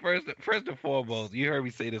 So first and foremost, you heard me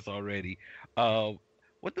say this already.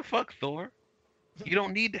 What the fuck, Thor? You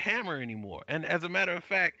don't need the hammer anymore. And as a matter of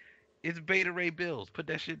fact, it's Beta Ray Bills. Put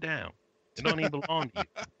that shit down. It don't even belong to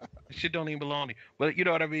you. The shit don't even belong to you. But you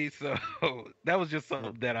know what I mean? So that was just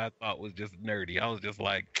something that I thought was just nerdy. I was just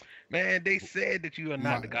like, man, they said that you are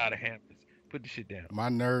not the god of hammers. Put the shit down. my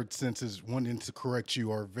nerd senses wanting to correct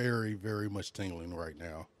you are very, very much tingling right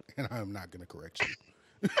now, and I'm not going to correct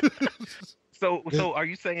you. So are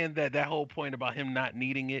you saying that whole point about him not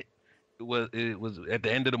needing it was at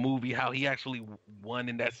the end of the movie how he actually won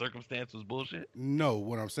in that circumstance was bullshit? No,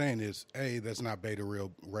 what I'm saying is, that's not Beta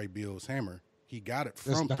Ray Bill's hammer. He got it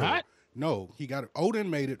from That's Thor. not? No, he got it. Odin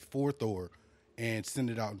made it for Thor and sent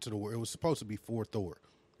it out into the world. It was supposed to be for Thor.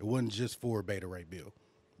 It wasn't just for Beta Ray Bill.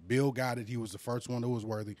 Bill got it. He was the first one that was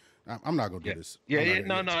worthy. I'm not gonna do this. I'm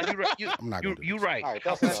not gonna do this. You're right. I'm not gonna do You're this. right. All right,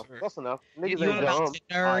 that's enough. That's enough. Niggas You ain't about dumb. to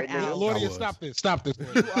nerd All right, out. niggas. Lordia, I was. stop this. You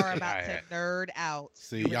are about Yeah. to nerd out.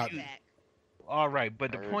 See, Bring y'all- it back. All right,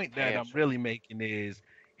 but the Nerd point that I'm tantrum. really making is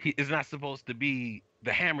it's not supposed to be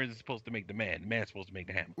the hammer is supposed to make the man. The man's supposed to make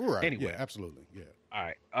the hammer. Right. Anyway. Yeah, absolutely. Yeah. All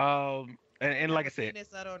right. And like I I've seen said, this,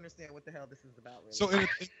 I don't understand what the hell this is about. Really.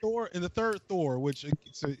 So in the third Thor, which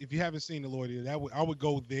so if you haven't seen the Lordia, I would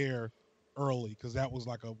go there early because that was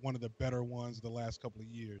like one of the better ones the last couple of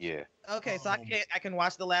years. Yeah. okay, so I can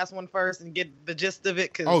watch the last one first and get the gist of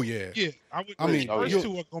it. Cause Oh yeah. Yeah, I would. I mean, the first you'll-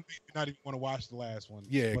 two are gonna make you not even want to watch the last one.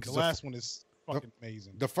 Yeah, but the 'cause last one is fucking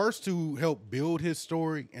amazing. The first two helped build his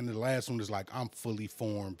story, and the last one is like, I'm fully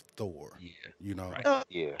formed Thor. yeah. You know. Right.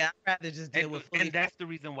 Yeah. I'd rather just deal with. And that's the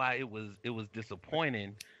reason why it was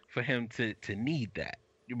disappointing for him to need that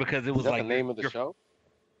because it was Is that like the name of the you're- show?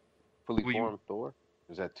 Fully Were you- formed Thor?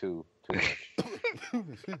 Is that too much?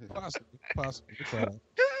 Possibly. It's all right.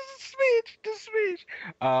 The speech.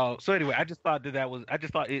 So anyway, I just thought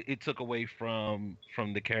it took away from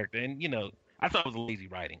the character, and I thought it was lazy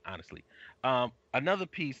writing, honestly. Another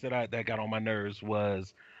piece that got on my nerves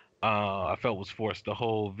was I felt was forced, the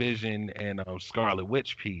whole Vision and Scarlet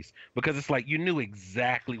Witch piece, because it's like you knew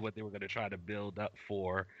exactly what they were going to try to build up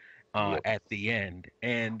for at the end,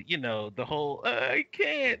 and the whole I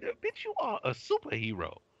can't, bitch, you are a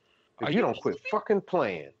superhero. If Are you don't quit fucking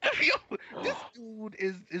playing. This dude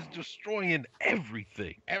is destroying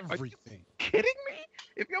everything. Everything. Kidding me?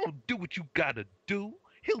 If you don't do what you gotta do,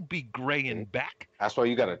 he'll be graying back. That's why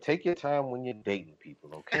you gotta take your time when you're dating people,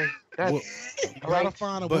 okay? That's Well, You gotta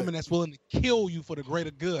find a but- woman that's willing to kill you for the greater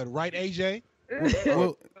good, right, AJ?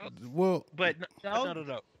 well, But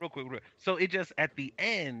no. Real quick. So it just at the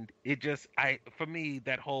end, for me,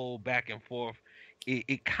 that whole back and forth,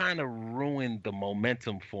 it kind of ruined the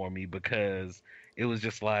momentum for me because it was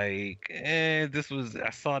just like, I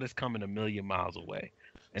saw this coming a million miles away,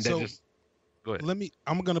 and So- that just go ahead.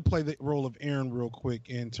 I'm gonna play the role of Aaron real quick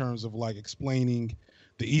in terms of like explaining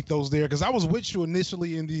the ethos there, because I was with you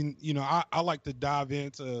initially, and then I like to dive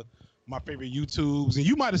into my favorite YouTubes, and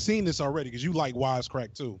you might have seen this already because you like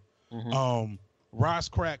Wisecrack too. Mhm.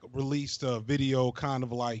 Wisecrack released a video kind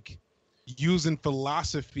of like using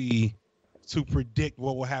philosophy to predict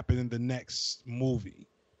what will happen in the next movie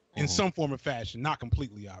in Mhm. some form or fashion, not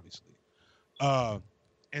completely, obviously.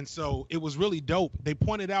 And so it was really dope. They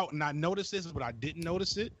pointed out, and I noticed this, but I didn't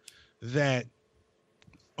notice it, that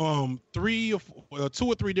 2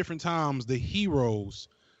 or 3 different times the heroes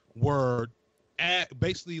were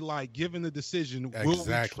basically like given the decision, will we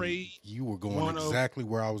exactly. trade? You were going one of- exactly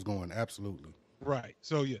where I was going. Absolutely. Right.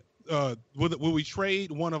 So yeah, will we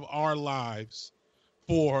trade one of our lives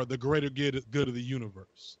for the greater good of the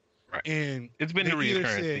universe? Right. And It's been they a either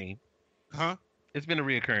reoccurring said- theme. Huh? It's been a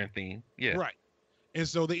reoccurring theme. Yeah. Right. And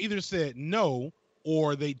so they either said no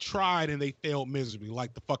or they tried and they failed miserably,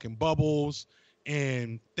 like the fucking bubbles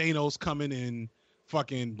and Thanos coming and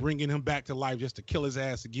fucking bringing him back to life just to kill his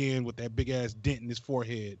ass again with that big ass dent in his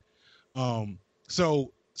forehead.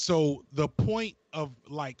 So the point of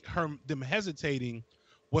like them hesitating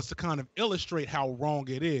was to kind of illustrate how wrong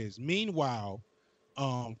it is. Meanwhile,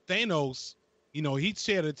 Thanos, he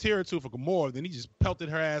shed a tear or two for Gamora, then he just pelted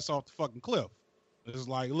her ass off the fucking cliff. It's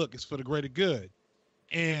like, look, it's for the greater good.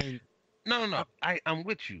 And No. I'm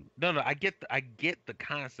with you. No. I get the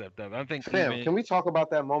concept of it. I think. Fam, can we talk about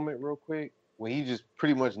that moment real quick when he just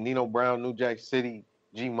pretty much Nino Brown, New Jack City,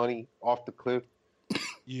 G Money off the cliff?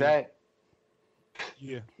 yeah,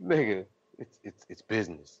 Nigga, it's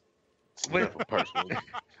business. It's never personal.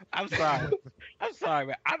 I'm sorry,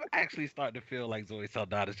 man. I'm actually starting to feel like Zoe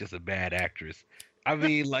Saldana's just a bad actress. I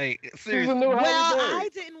mean, like, seriously. Well, I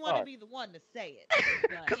didn't want to be the one to say it.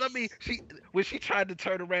 Because I mean, when she tried to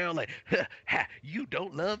turn around, like, you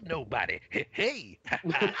don't love nobody. Hey.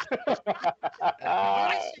 that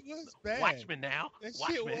shit was bad. Watch me now. That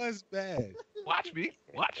shit was bad. Watch me.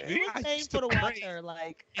 Same for the watcher.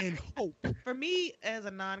 Like, and hope. For me, as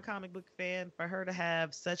a non-comic book fan, for her to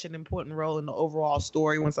have such an important role in the overall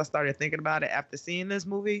story, once I started thinking about it after seeing this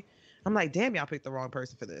movie, I'm like, damn, y'all picked the wrong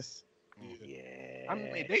person for this. Yeah. I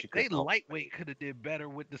mean, they lightweight could have did better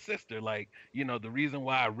with the sister. Like, the reason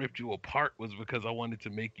why I ripped you apart was because I wanted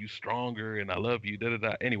to make you stronger and I love you.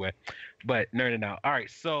 Anyway, but nerding out. All right,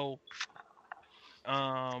 so,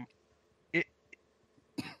 I'm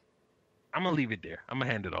gonna leave it there. I'm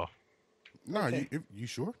gonna hand it off. No, okay. You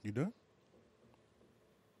sure? You done?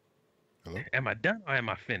 Hello? Am I done or am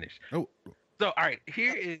I finished? Oh. So, all right,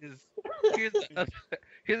 here's the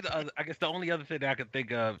other, I guess the only other thing that I can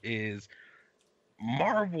think of is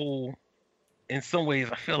Marvel, in some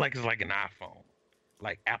ways, I feel like it's like an iPhone,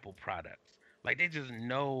 like Apple products. Like, they just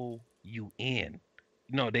know you in.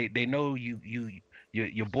 They know you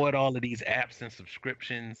bought all of these apps and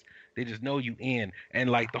subscriptions. They just know you in.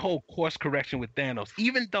 And, like, the whole course correction with Thanos,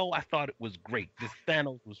 even though I thought it was great, this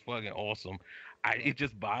Thanos was fucking awesome, it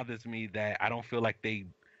just bothers me that I don't feel like they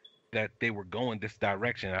were going this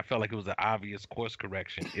direction. I felt like it was an obvious course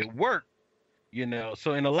correction. It worked,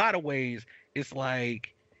 So in a lot of ways, it's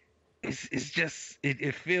like it's just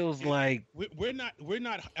it feels like we're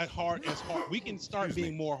not as hard. We can start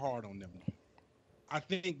being more hard on them. I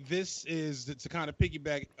think this is to kind of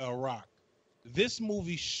piggyback Rock. This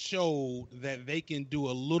movie showed that they can do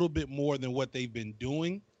a little bit more than what they've been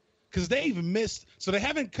doing, because they've missed. So they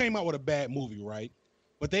haven't came out with a bad movie, right?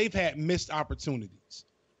 But they've had missed opportunities.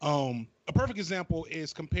 A perfect example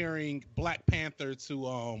is comparing Black Panther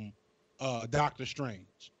to Doctor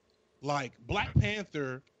Strange. Like, Black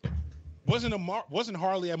Panther wasn't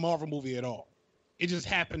hardly a Marvel movie at all. It just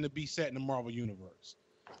happened to be set in the Marvel universe.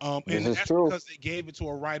 And that's true. Because they gave it to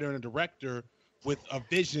a writer and a director with a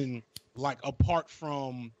vision, like, apart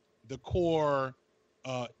from the core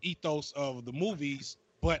ethos of the movies,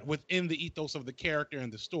 but within the ethos of the character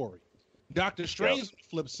and the story. Doctor Strange, on the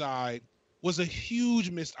flip side, was a huge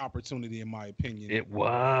missed opportunity, in my opinion. It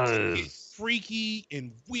was. It's freaky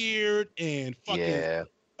and weird and fucking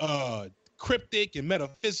cryptic and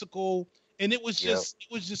metaphysical, and it was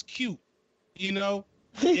just cute, And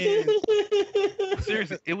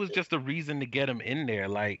seriously, it was just a reason to get him in there.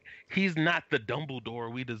 Like, he's not the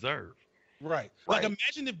Dumbledore we deserve. Right. Like,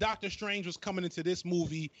 imagine if Doctor Strange was coming into this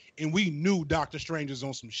movie and we knew Doctor Strange was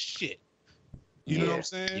on some shit. You know what I'm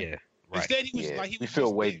saying? Yeah. Right. Instead, he was we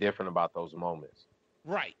feel way different about those moments.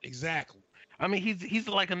 Right, exactly. I mean, he's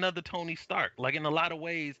like another Tony Stark. Like, in a lot of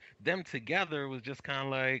ways, them together was just kind of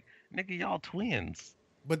like, nigga, y'all twins.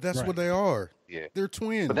 But that's what they are. Yeah, they're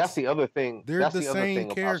twins. But that's the other thing. They're that's the other same thing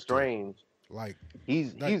character. About Strange. Like,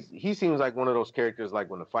 he seems like one of those characters. Like,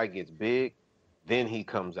 when the fight gets big, then he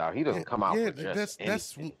comes out. He doesn't come out.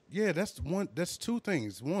 Yeah, that's two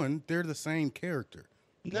things. One, they're the same character.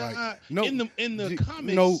 Nah, no, in the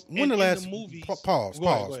comics. No, when the last movies,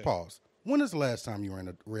 pause. When is the last time you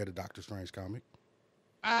read a Doctor Strange comic?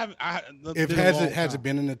 Has it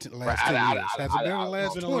been in the last 10 years? Has it been in the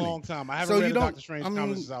last 20? It's been a long time. I haven't read a Doctor Strange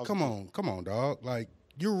comic since I was come on, dog. Like,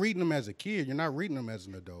 you're reading them as a kid. You're not reading them as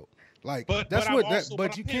an adult. Like, but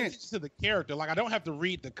you can't to the character. Like, I don't have to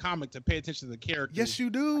read the comic to pay attention to the character. Yes,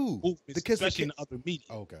 you do. Especially in other media.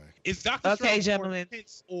 Okay. Is Doctor Strange more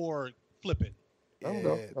intense or flippant?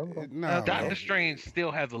 No, Doctor Strange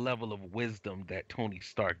still has a level of wisdom that Tony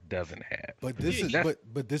Stark doesn't have. But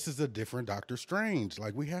this is a different Doctor Strange.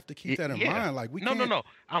 Like, we have to keep that in mind. Like, we can't... No.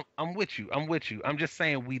 I'm with you. I'm just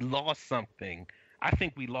saying we lost something. I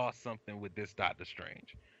think we lost something with this Doctor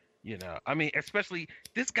Strange. You know, I mean, especially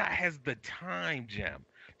this guy has the time gem.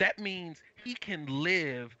 That means he can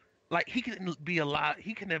live like he can be alive.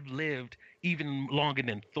 He can have lived even longer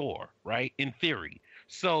than Thor, right? In theory.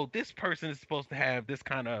 So this person is supposed to have this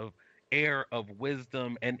kind of air of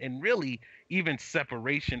wisdom and really even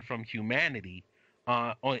separation from humanity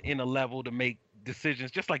in a level to make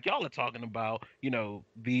decisions just like y'all are talking about,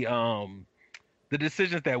 the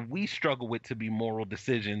decisions that we struggle with to be moral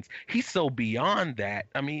decisions. He's so beyond that.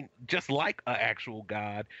 I mean, just like an actual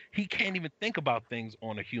god, he can't even think about things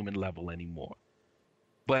on a human level anymore.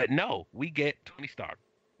 But no, we get Tony Stark.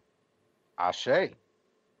 Ashe,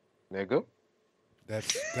 nigga.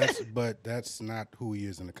 But that's not who he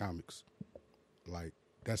is in the comics. Like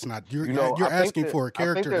that's not you're I asking think for a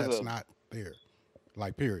character that's a, not there.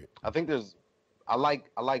 Like period. I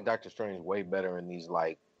like Doctor Strange way better in these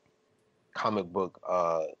like comic book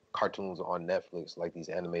cartoons on Netflix, like these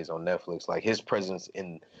animes on Netflix. Like his presence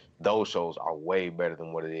in those shows are way better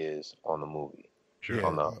than what it is on the movie. Sure. Yeah,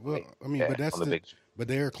 On the, but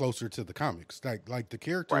they're closer to the comics. Like the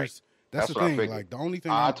characters. Right. That's the thing. Like the only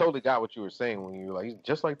thing I totally got what you were saying when you were like, he's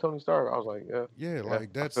just like Tony Stark. I was like, yeah,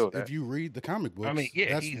 like that's if you read the comic books. I mean,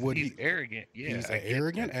 yeah, that's he's, what he's arrogant. Yeah, he's an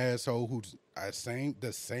arrogant asshole who's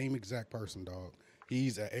the same exact person, dog.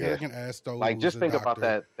 He's an arrogant asshole. Like, just think about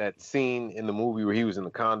that scene in the movie where he was in the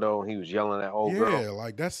condo and he was yelling at old girl. Yeah,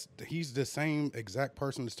 like he's the same exact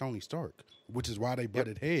person as Tony Stark, which is why they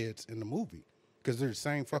butted heads in the movie because they're the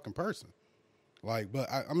same fucking person. Like,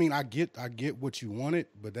 but I mean, I get what you wanted,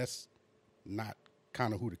 but that's not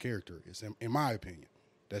kind of who the character is, in my opinion.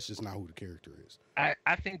 That's just not who the character is. I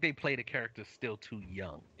think they played the character still too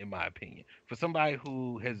young, in my opinion. For somebody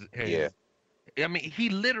who has I mean, he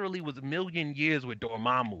literally was a million years with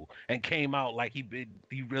Dormammu and came out like he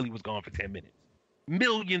really was gone for 10 minutes.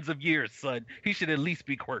 Millions of years, son. He should at least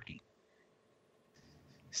be quirky.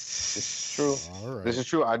 This is true. All right. This is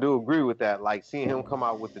true. I do agree with that. Like seeing him come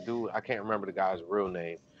out with the dude, I can't remember the guy's real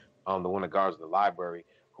name, the one that guards the library,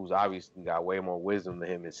 who's obviously got way more wisdom than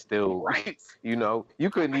him, is still, you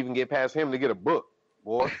couldn't even get past him to get a book,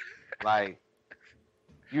 boy. Like,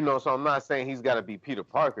 so I'm not saying he's got to be Peter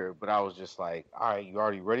Parker, but I was just like, all right, you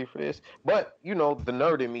already ready for this? But, the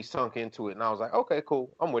nerd in me sunk into it, and I was like, okay, cool,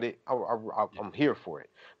 I'm with it. I'm here for it.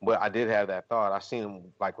 But I did have that thought. I seen him,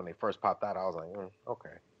 like, when they first popped out, I was like,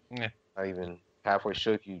 okay. Yeah. Not even halfway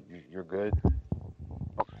shook, you're good.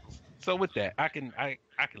 Okay. So with that, I can let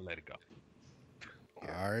it go.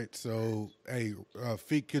 All right, so, hey,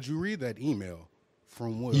 Feek, could you read that email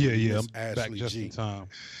from Will? Yeah, I'm Ashley back just G. in time.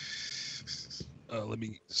 Let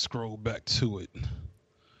me scroll back to it.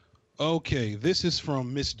 Okay, this is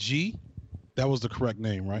from Miss G. That was the correct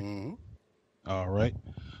name, right? Mm-hmm. All right.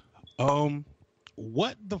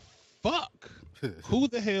 What the fuck? Who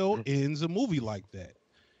the hell ends a movie like that?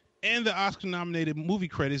 And the Oscar-nominated movie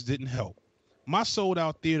credits didn't help. My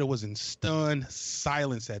sold-out theater was in stunned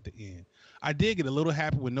silence at the end. I did get a little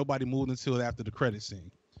happy when nobody moved until after the credit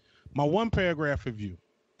scene. My one-paragraph review.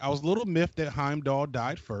 I was a little miffed that Heimdall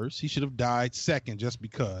died first. He should have died second just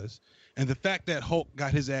because. And the fact that Hulk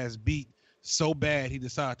got his ass beat so bad he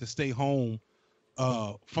decided to stay home,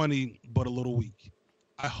 funny but a little weak.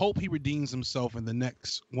 I hope he redeems himself in the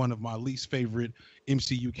next one of my least favorite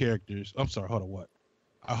MCU characters. I'm sorry, hold on, what?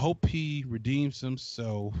 I hope he redeems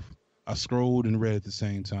himself. I scrolled and read at the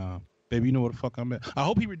same time. Baby, you know what the fuck I'm at? I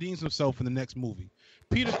hope he redeems himself in the next movie.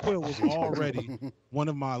 Peter Quill was already one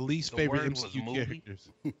of my least favorite MCU characters.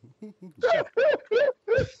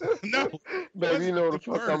 No. Baby, you know what the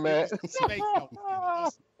fuck I'm at?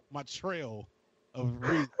 My trail of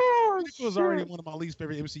reading. He was already one of my least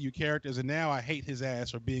favorite MCU characters, and now I hate his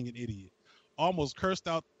ass for being an idiot. Almost cursed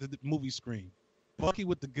out the movie screen. Bucky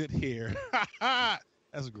with the good hair.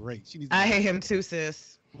 That's great. I hate him too,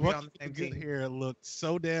 sis. Bucky with the good hair looked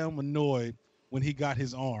so damn annoyed when he got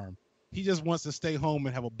his arm. He just wants to stay home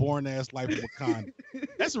and have a boring ass life in Wakanda.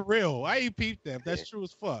 That's real. I ain't peeped that. That's true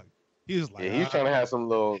as fuck. He was like, he's trying to have some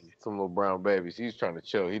little brown babies. He's trying to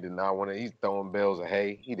chill. He did not want to. He's throwing bales of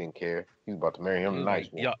hay. He didn't care. He's about to marry him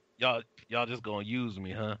tonight. Y'all just gonna use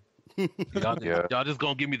me, huh? Y'all just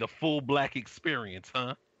gonna give me the full black experience,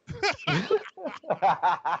 huh?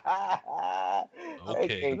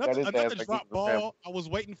 Okay. Another drop ball. I was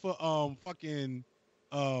waiting for fucking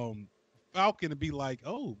Falcon to be like,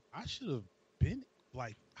 oh, I should have been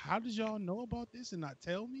like, how did y'all know about this and not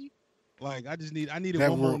tell me? Like, I needed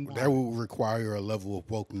that one more. That will require a level of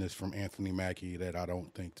wokeness from Anthony Mackie that I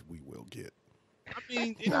don't think we will get. I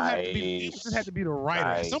mean, it just had to be the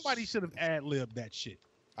writer. Somebody should have ad-libbed that shit.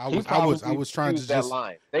 I He was probably trying to refused that just.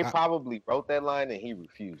 line. They I- probably wrote that line and he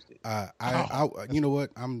refused it. You know what?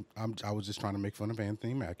 I was just trying to make fun of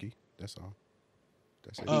Anthony Mackie. That's all.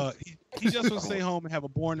 That's it. He just want to stay home and have a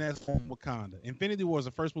boring ass home in Wakanda. Infinity War is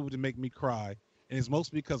the first movie to make me cry, and it's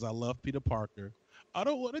mostly because I love Peter Parker. I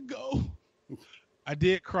don't want to go. I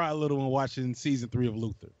did cry a little when watching season 3 of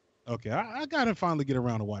Luther. Okay, I gotta finally get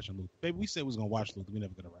around to watching Luther. Baby, we said we was gonna watch Luther. We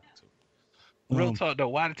never got around to it. Real talk though,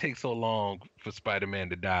 why did it take so long for Spider-Man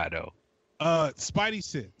to die though? Spidey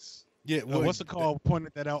Sense. Yeah, What's it called?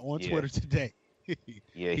 Pointed that out on Twitter today.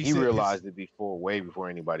 Yeah, he said realized it way before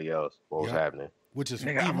anybody else what was happening. which is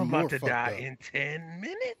Nigga, I'm even more about to fucked die up. in 10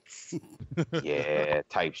 minutes. Yeah,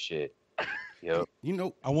 type shit. Yep. You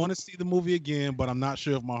know, I want to see the movie again, but I'm not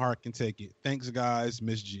sure if my heart can take it. Thanks, guys.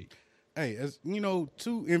 Miss G. hey, as you know,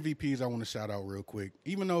 2 MVPs I want to shout out real quick.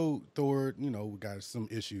 Even though Thor, got some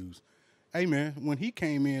issues. Hey man, when he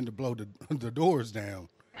came in to blow the doors down,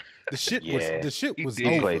 the shit was He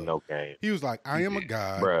over. played no game. He was like, "I am a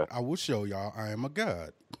god. Bruh. I will show y'all I am a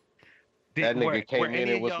god." That nigga came in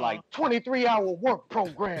and was like, 23-hour work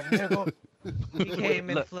program, nigga. He came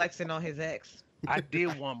in Look. flexing on his ex. I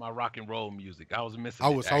did want my rock and roll music. I was missing. I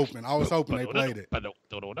was hoping they played it.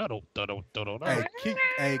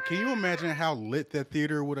 Hey, can you imagine how lit that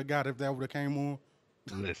theater would have got if that would have came on?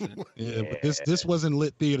 Listen, Yeah, but this wasn't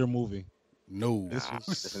lit theater movie. No. This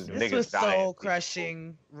This niggas was dying. soul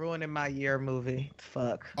crushing, ruining my year movie.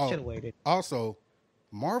 Fuck. Oh. Should have waited. Also,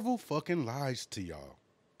 Marvel fucking lies to y'all.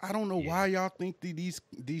 I don't know why y'all think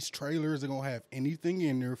these trailers are gonna have anything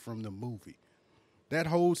in there from the movie. That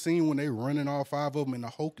whole scene when they running all 5 of them and the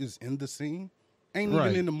Hulk is in the scene ain't Right.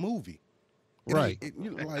 even in the movie. Right.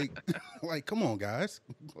 Like, come on, guys.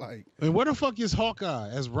 Like, And where the fuck is Hawkeye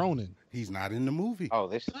as Ronin? he's not in the movie. Oh,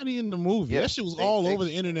 this Not even in the movie. Yeah, That shit was they- all they- over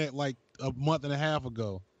the internet like a month and a half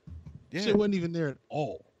ago. Yeah. Shit wasn't even there at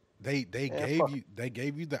all. They fuck.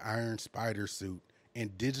 gave you the Iron Spider suit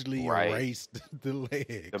and digitally Right. erased the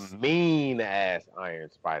legs. the mean ass Iron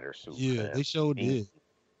Spider suit. Yeah, man. they sure Mean. did.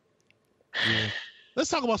 Yeah. Let's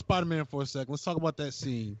talk about Spider-Man for a second. Let's talk about that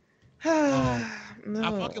scene. No.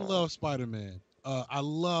 I fucking love Spider-Man. I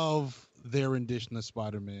love their rendition of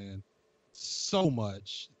Spider-Man so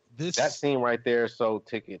much. That scene right there sold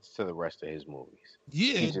tickets to the rest of his movies.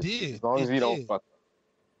 Yeah, He it just- did. As long as It he don't did. fuck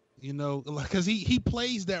up. Because he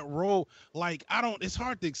plays that role like it's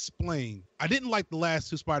hard to explain. I didn't like the last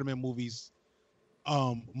 2 Spider-Man movies,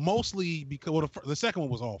 mostly because the second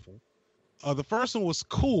one was awful. The first one was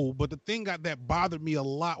cool, but the thing that bothered me a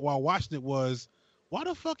lot while watching it was, why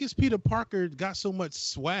the fuck is Peter Parker got so much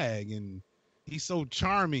swag and he's so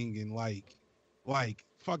charming and like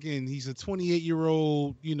fucking he's a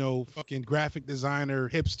 28-year-old, fucking graphic designer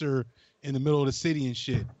hipster in the middle of the city and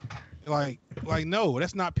shit. Like no,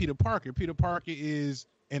 that's not Peter Parker. Peter Parker is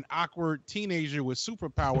an awkward teenager with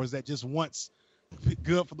superpowers that just wants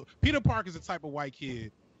good for Peter Parker is the type of white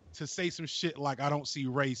kid to say some shit like I don't see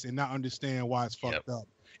race and not understand why it's fucked up.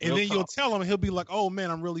 And Real then you'll talk. tell him, he'll be like, "Oh man,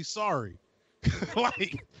 I'm really sorry."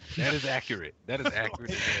 Like that is accurate. That is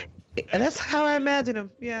accurate. as hell. And that's how I imagine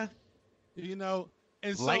him. Yeah.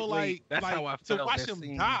 And so Lightweight. That's how I to felt watch that him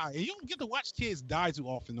scene. die, and you don't get to watch kids die too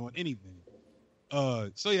often on anything.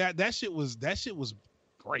 So yeah, that shit was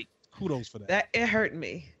great. Kudos for that. That it hurt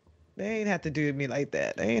me. They ain't have to do me like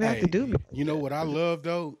that. They ain't have Hey, to do me. You know what I love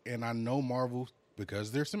though, and I know Marvel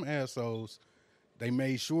because there's some assholes. They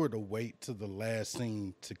made sure to wait to the last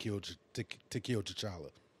scene to kill T'Challa.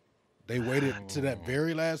 They waited to that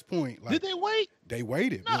very last point. Like, Did they wait? They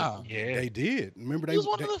waited. Nah. Yeah. They did. Remember He was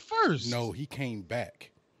one of the first. No, he came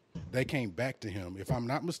back. They came back to him. If I'm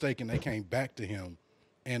not mistaken, they came back to him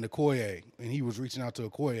and Okoye, and he was reaching out to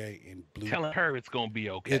Okoye and blew. Telling her it's gonna be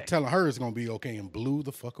okay. Telling her it's gonna be okay and blew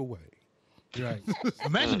the fuck away. Right.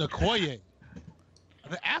 Imagine Okoye.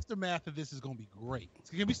 The aftermath of this is gonna be great.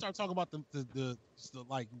 So can we start talking about the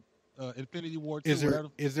Infinity War 2?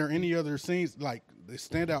 Is there any other scenes like the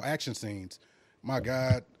standout action scenes? My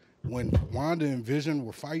God, when Wanda and Vision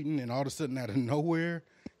were fighting, and all of a sudden out of nowhere,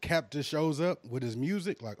 Cap just shows up with his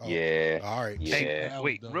music. Like, oh, Yeah. all right, Yeah. Hey, That was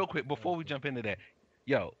wait, dope. real quick before we jump into that,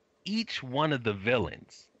 yo, each one of the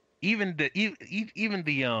villains, even the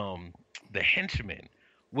henchman,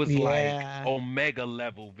 was Yeah. like Omega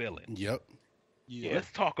level villain. Yep. Yeah.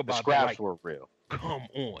 Let's talk The about that. scraps Like, were real. come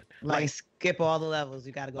on, Like skip all the levels.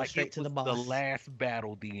 You got to go like straight it to the was boss. the last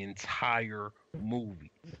battle the entire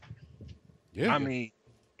movie. Yeah. I mean,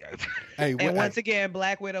 hey, And once again,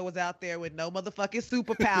 Black Widow was out there with no motherfucking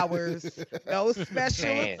superpowers, no special,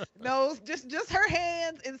 Man. no just her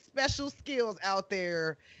hands and special skills out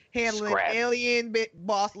there handling Scrap. alien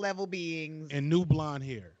boss level beings And new blonde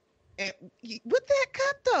hair. And with that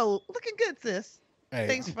cut though, looking good, sis. Hey,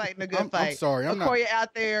 Thanks for fighting a good I'm fight. sorry, I'm not. Okoye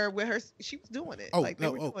out there with her, she was doing it. Like they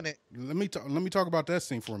were doing it. Let me talk about that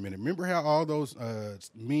scene for a minute. Remember how all those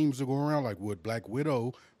memes are going around, like would Black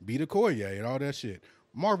Widow beat Okoye and all that shit?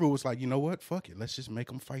 Marvel was like, you know what? Fuck it, let's just make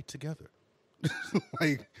them fight together.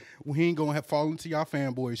 Like we ain't gonna fall into y'all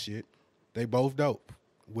fanboy shit. They both dope,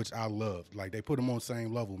 which I loved. Like they put them on the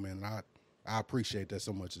same level, man. And I appreciate that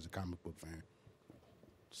so much as a comic book fan.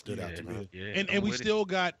 Stood out to me. Yeah, And we still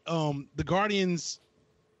got the Guardians.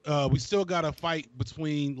 We still got a fight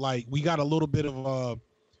between, like, we got a little bit of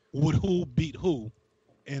would who beat who,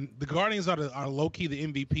 and the Guardians are low key the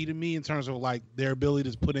MVP to me in terms of like their ability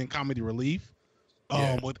to put in comedy relief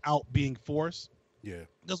without being forced. Yeah,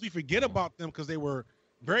 Because we forget about them because they were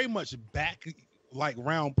very much back like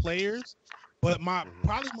round players. But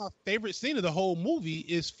probably my favorite scene of the whole movie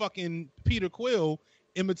is fucking Peter Quill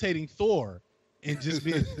imitating Thor. And just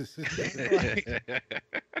being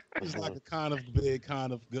he's like a kind of big,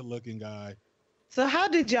 kind of good-looking guy. So how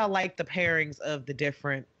did y'all like the pairings of the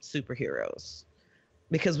different superheroes?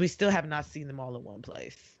 Because we still have not seen them all in one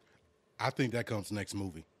place. I think that comes next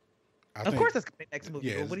movie. Of course, it's coming next movie.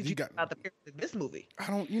 Yeah, but what did you think about the pairings in this movie?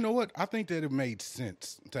 You know what? I think that it made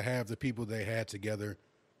sense to have the people they had together.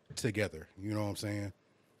 You know what I'm saying?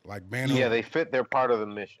 Like Banner. Yeah, they fit their part of the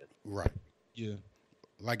mission. Right. Yeah.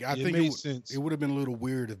 Like I Yeah, think it made sense. It would have been a little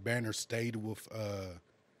weird if Banner stayed with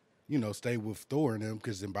Thor and them,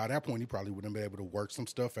 because then by that point he probably wouldn't be able to work some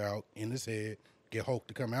stuff out in his head, get Hulk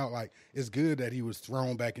to come out. Like it's good that he was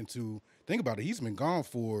thrown back into. Think about it. He's been gone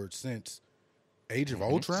since Age of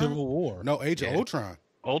Ultron. Civil War. No, Age of Ultron.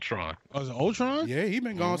 Ultron. Oh, is it Ultron? Yeah, he's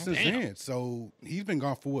been gone since Damn. then. So he's been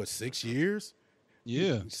gone for what, 6 years?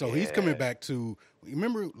 Yeah. So he's coming back to.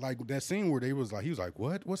 Remember, like that scene where he was like,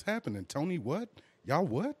 "What? What's happening? Tony, what? Y'all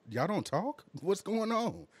what? Y'all don't talk? What's going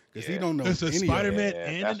on?" Because he don't know It's a any Spider-Man Yeah,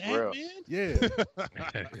 and that's an real. Ant-Man?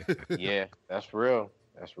 Yeah. Yeah, that's real.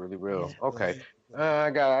 That's really real. Okay,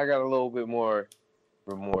 I got a little bit more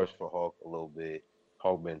remorse for Hulk. A little bit.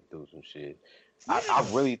 Hulk been through some shit. I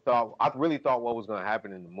really thought what was gonna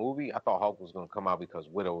happen in the movie. I thought Hulk was gonna come out because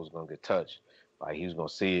Widow was gonna get touched. Like he was gonna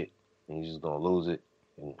see it and he's just gonna lose it,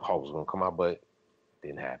 and Hulk was gonna come out, but it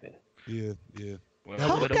didn't happen. Yeah. Well,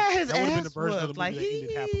 Hulk got his that would've been the ass version of the whooped. Like movie that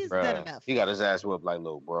ended happily. he's done Bruh, enough. he got his ass whipped like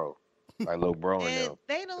little bro, in And them.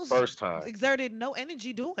 Thanos First time. exerted no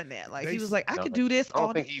energy doing that. Like They- he was like, I No, could do this I all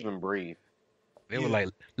don't think day. he even breathed. They were like,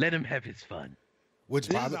 let him have his fun. Which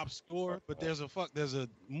This by is the, obscure, but there's a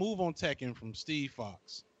move on Tekken from Steve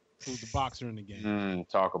Fox, who's the boxer in the game.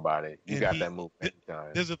 Talk about it. You And got he- that move many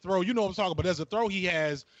times. There's a throw, you know what I'm talking about. There's a throw he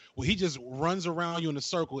has where he just runs around you in a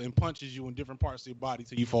circle and punches you in different parts of your body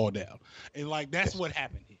till you fall down. And like that's what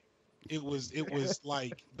happened here. It was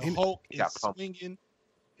like the Hulk is got pumped. swinging,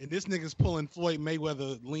 and this nigga's pulling Floyd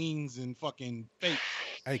Mayweather leans and fucking fake.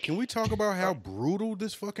 hey, can we talk about how brutal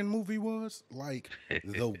this fucking movie was? Like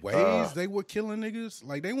the ways they were killing niggas.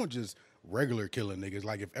 Like they weren't just regular killing niggas.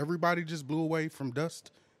 Like if everybody just blew away from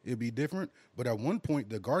dust, it'd be different. But at one point,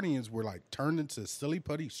 the Guardians were like turned into silly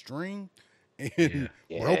putty string and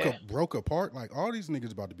Yeah. broke apart. Like all these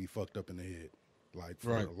niggas about to be fucked up in the head, like for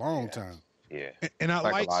Right. a long time. Yeah. And I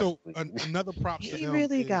like Psychologically. another prop. to He them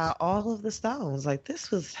really is- got all of the stones. Like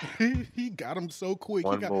this was. He got him so quick.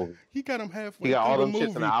 One movie. He got him halfway. He got all through them the shits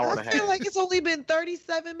movie. in an hour and a I feel half. like it's only been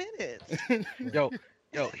 37 minutes.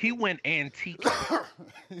 Yo, he went antique.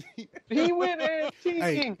 He went antiquing.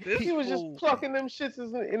 Hey, he was just plucking them shits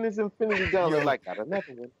in his Infinity Gauntlet. Like, got another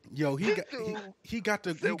one. Yo,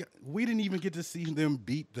 we didn't even get to see them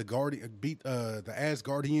beat the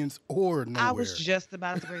Asgardians or nowhere. I was just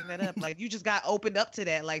about to bring that up. Like you just got opened up to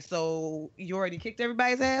that. Like so, you already kicked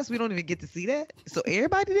everybody's ass. We don't even get to see that. So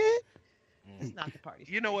everybody did. It's not the party.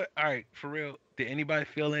 You know what? All right, for real. Did anybody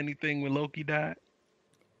feel anything when Loki died?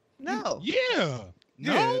 No. Yeah.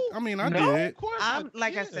 Yeah, No. I mean, I No, did. of course. I'm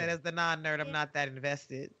like I yeah. said, as the non-nerd, I'm not that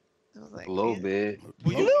invested. I was like, A little yeah. bit.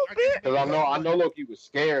 Well, you- Little I bit. guess- Because I know Loki was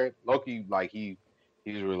scared. Loki, like, he's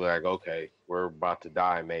really like, okay, we're about to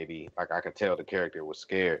die, maybe. Like, I could tell the character was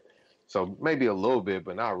scared. So maybe a little bit,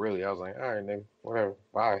 but not really. I was like, all right, nigga, whatever.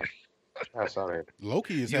 Bye. I saw that.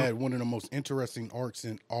 Loki has had one of the most interesting arcs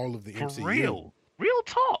in all of the For MCU. real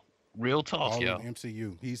talk. Real All talk, yo. of the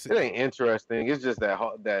MCU. He's It ain't interesting. It's just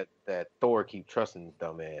that Thor keep trusting his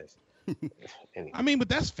dumb ass. Anyway. I mean, but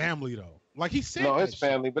that's family though. Like he said, No, that it's shit.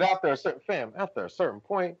 family, but after a certain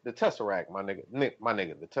point, the Tesseract, my nigga,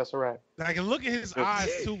 the Tesseract. Like, and look at his eyes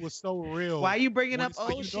too was so real. Why you bringing When up it's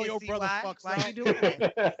like, old you know shit? your See brother why? fucks Why up. you doing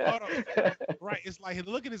that? Hold on. Right? It's like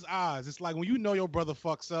look at his eyes. It's like when you know your brother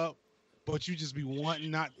fucks up, but you just be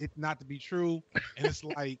wanting it not to be true. And it's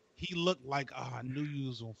like he looked like, I knew you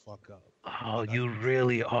was gonna fuck up. Oh, you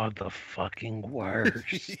really are the fucking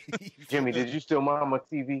worst. Jimmy, did you steal Mama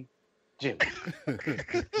TV? Jimmy.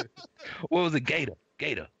 What was it? Gator.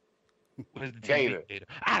 Where's the TV? Gator.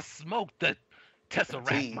 I smoked the Tesseract,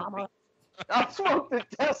 TV. mama. I smoked the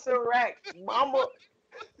Tesseract, Mama.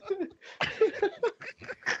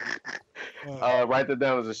 Write that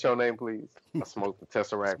down as a show name, please. I smoked the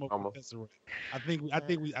Tesseract, Mama. Tesseract. I think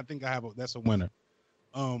that's a winner.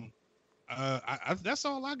 That's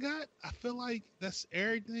all I got. I feel like that's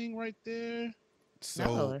everything right there. So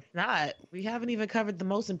No, it's not. We haven't even covered the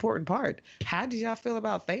most important part. How did y'all feel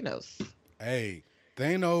about Thanos? hey,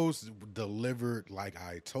 Thanos delivered like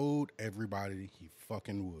I told everybody he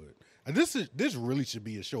fucking would. And this really should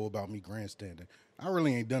be a show about me grandstanding. I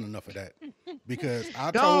really ain't done enough of that because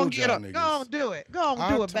I told y'all niggas. Go on, do it. Go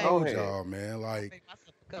on, do it, I baby. told y'all, man, like Make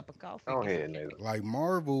myself a cup of coffee. Go ahead, nigga. like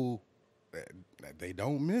Marvel, they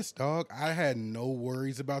don't miss, dog. I had no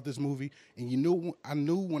worries about this movie, and I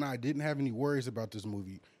knew when I didn't have any worries about this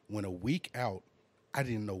movie. When a week out, I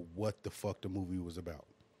didn't know what the fuck the movie was about.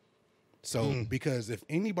 So because if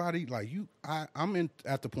anybody like you, I'm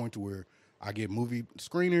at the point to where I get movie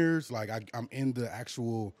screeners, like I'm in the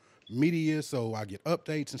actual media, so I get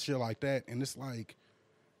updates and shit like that, and it's like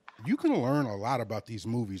you can learn a lot about these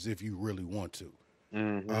movies if you really want to.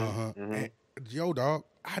 And, yo, dog,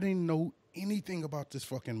 I didn't know anything about this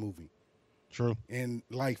fucking movie. True. And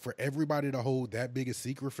like for everybody to hold that big a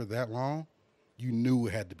secret for that long, you knew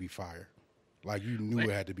it had to be fire. Like you knew it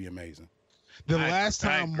had to be amazing. The I last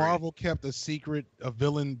time agree. Marvel kept a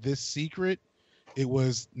villain this secret, it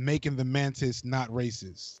was making the Mantis not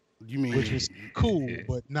racist, You mean which was cool,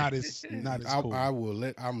 but not as cool.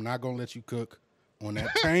 I'm not gonna let you cook on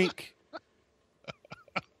that tank.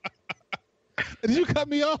 Did you cut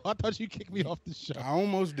me off? I thought you kicked me off the show. I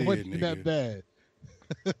almost did, Wasn't nigga. that bad.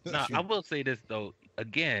 Now, I will say this though.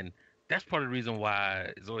 Again, that's part of the reason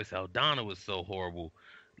why Zoe Saldana was so horrible.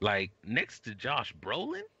 Like next to Josh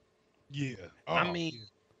Brolin, Yeah. I Oh, mean,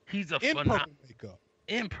 he's a yeah. In phenomenal purple makeup.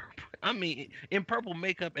 in purple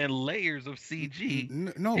makeup and layers of CG.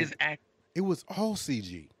 No, His act. it was all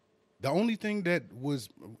CG. The only thing that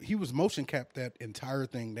he was motion capped that entire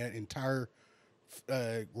thing, that entire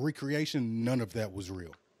recreation. None of that was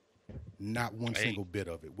real. Not one single bit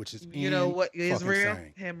of it, which is You know what is fucking real?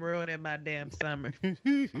 insane. Him ruining my damn summer.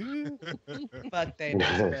 Fuck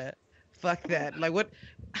that. Fuck that. Like what?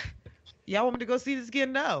 Y'all want me to go see this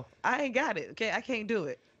again? No, I ain't got it. Okay, I can't do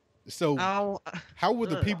it. So how were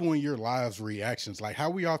the Ugh. people in your lives' reactions? Like, how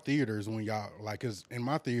were y'all theaters when y'all like? Cause in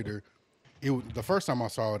my theater, the first time I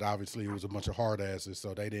saw it, obviously it was a bunch of hard asses,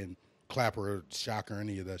 so they didn't clap or shock or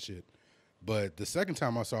any of that shit. But the second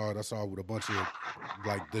time I saw it with a bunch of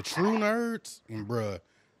like the true nerds, and bruh,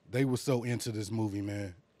 they were so into this movie,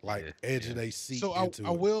 man. Like edge of their seat. So into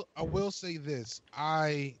I it. will say this.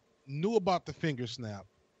 I knew about the finger snap,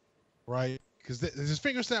 right? Because is this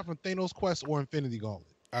finger snap from Thanos Quest or Infinity Gauntlet?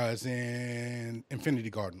 It's in Infinity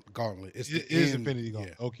Gauntlet. It is Infinity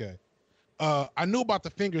Gauntlet. Yeah. Okay. I knew about the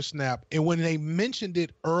finger snap, and when they mentioned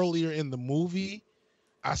it earlier in the movie,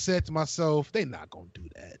 I said to myself, "They're not gonna do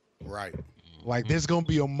that. Right. Like, there's gonna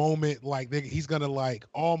be a moment like he's gonna like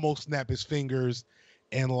almost snap his fingers,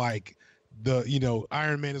 and like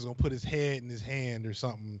Iron Man is gonna put his head in his hand or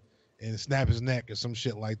something and snap his neck or some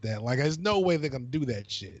shit like that. Like, there's no way they're gonna do that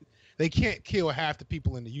shit. They can't kill half the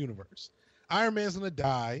people in the universe. Iron Man's gonna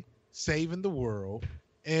die, saving the world,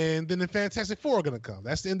 and then the Fantastic Four are gonna come.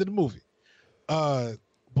 That's the end of the movie.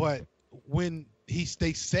 But when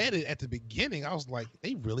they said it at the beginning, I was like,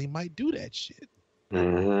 they really might do that shit.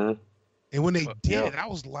 Mm-hmm. And when they did yeah. it, I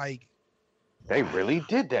was like, They really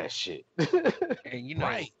did that shit. And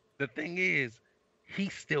Right. the thing is, he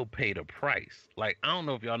still paid a price. Like, I don't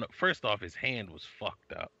know if y'all know. First off, his hand was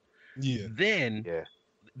fucked up. yeah. Then Yeah.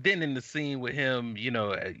 then in the scene with him,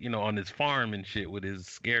 on his farm and shit with his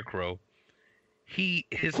scarecrow,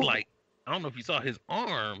 his like, I don't know if you saw, his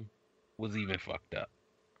arm was even fucked up.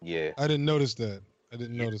 Yeah. I didn't notice that.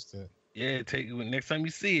 Yeah, next time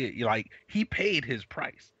you see it, you're like, he paid his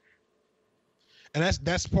price. And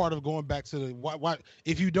that's part of going back to the why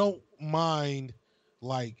if you don't mind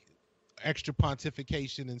like extra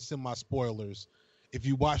pontification and semi spoilers, if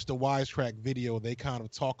you watch the Wisecrack video, they kind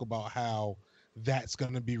of talk about how that's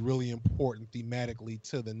going to be really important thematically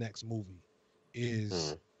to the next movie,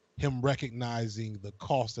 is him recognizing the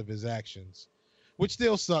cost of his actions, which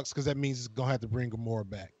still sucks because that means he's going to have to bring Gamora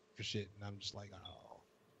back for shit. And I'm just like, oh,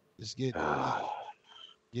 just get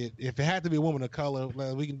if it had to be a woman of color,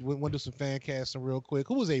 we want to do some fan casting real quick.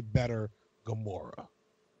 Who was a better Gamora?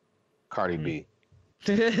 Cardi B.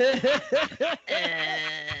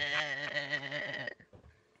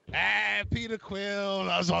 Peter Quill.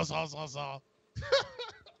 I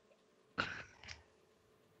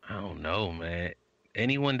don't know, man.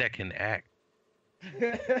 Anyone that can act.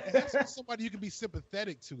 That's somebody you can be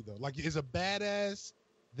sympathetic to, though. Like, is a badass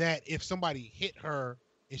that if somebody hit her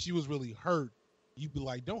and she was really hurt, you'd be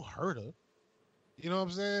like, don't hurt her. You know what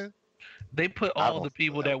I'm saying? They put all the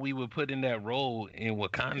people that we would put in that role in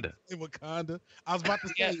Wakanda. In Wakanda, I was about to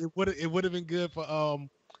say it would have been good for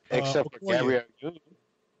Except for Gabrielle Union.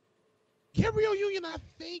 Gabrielle Union, I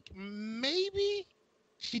think maybe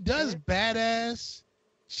she does badass.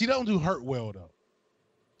 She don't do hurt well though.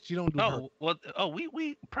 She don't do hurt. Well,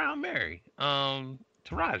 we Proud Mary,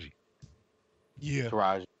 Taraji. Yeah.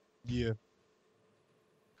 Taraji. Yeah.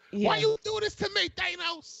 Why you do this to me,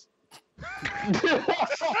 Thanos?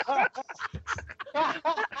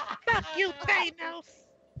 Fuck you, Thanos.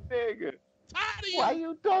 Nigga. Tired of you. Why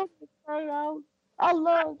you doing this, Thanos? I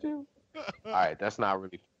love you. All right, that's not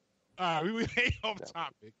really. All right, we hate off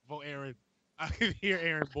topic for Aaron. I can hear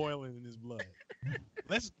Aaron boiling in his blood.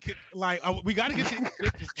 Let's get, we got to get to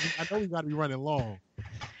the I know we got to be running long.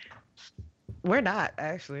 We're not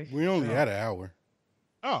actually. We only had an hour.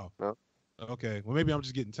 Oh. No. Okay. Well, maybe I'm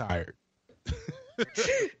just getting tired.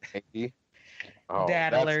 Oh,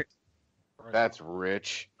 Dad alert. That's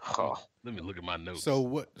rich. Oh. Let me look at my notes. So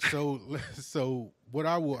what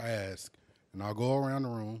I will ask, and I'll go around the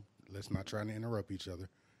room. Let's not try to interrupt each other.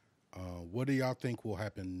 What do y'all think will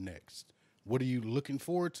happen next? What are you looking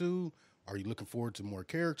forward to? Are you looking forward to more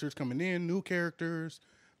characters coming in, new characters?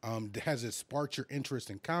 Has it sparked your interest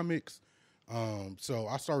in comics? So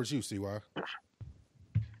I'll start with you, CY.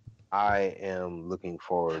 I am looking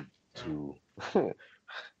forward to.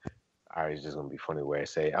 All right, it's just gonna be a funny way I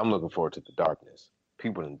say it. I'm looking forward to the darkness.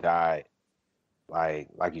 People done died. Like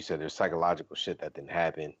you said, there's psychological shit that didn't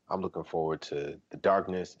happen. I'm looking forward to the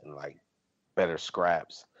darkness and better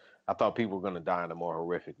scraps. I thought people were gonna die in a more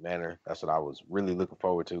horrific manner. That's what I was really looking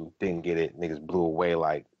forward to. Didn't get it. Niggas blew away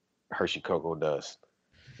like Hershey cocoa dust.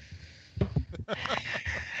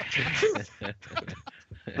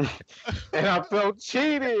 And I felt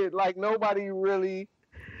cheated. Like nobody really.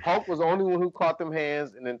 Hulk was the only one who caught them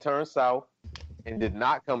hands and then turned south and did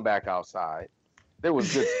not come back outside. There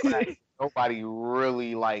was good scraps. Nobody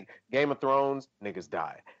really Game of Thrones, niggas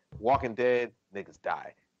die. Walking Dead, niggas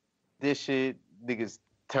die. This shit, niggas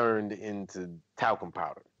turned into talcum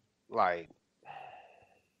powder. Alright.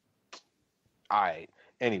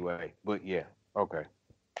 Anyway, but yeah, okay.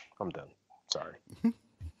 I'm done. Sorry.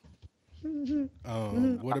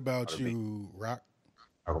 What about you, Rock?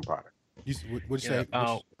 Talcum powder. What'd you say?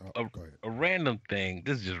 Go ahead. A random thing.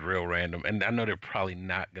 This is just real random, and I know they're probably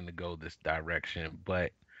not going to go this direction,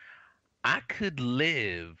 but I could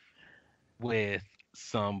live with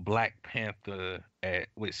some Black Panther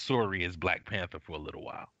with Suri as Black Panther for a little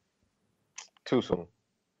while. Too soon.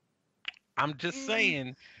 I'm just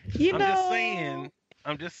saying.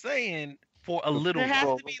 I'm just saying for a little. There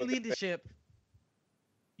has to be leadership.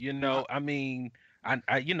 I mean.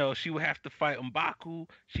 She would have to fight M'Baku.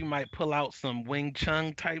 She might pull out some Wing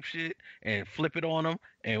Chun type shit and flip it on him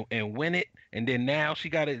and win it. And then now she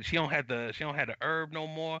don't have the herb no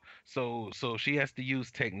more. So she has to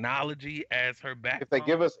use technology as her backbone. If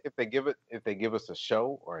they give us a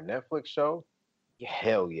show or a Netflix show, yeah,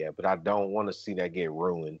 hell yeah. But I don't want to see that get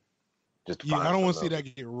ruined. I don't want to see that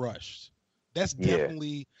get rushed. That's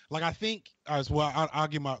definitely I think as well. I'll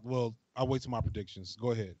wait till my predictions.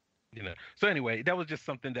 Go ahead. So anyway, that was just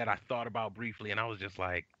something that I thought about briefly, and I was just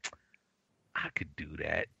like, I could do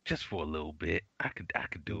that just for a little bit. I could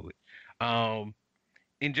do it.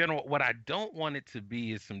 In general, what I don't want it to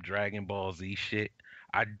be is some Dragon Ball Z shit.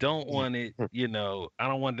 I don't want it, I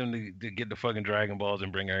don't want them to get the fucking Dragon Balls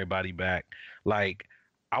and bring everybody back. I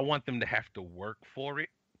want them to have to work for it.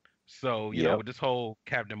 So, with this whole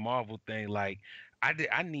Captain Marvel thing, I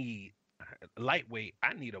need lightweight.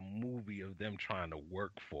 I need a movie of them trying to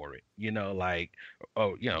work for it.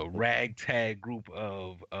 Ragtag group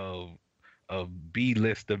of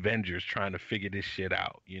B-list Avengers trying to figure this shit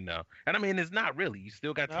out. And I mean, it's not really. You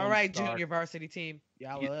still got all right, junior varsity team.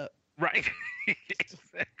 Y'all up. Right.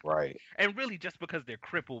 Exactly. Right. And really, just because they're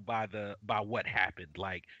crippled by what happened,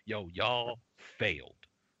 y'all failed.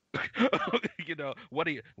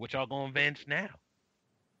 What y'all gonna avenge now?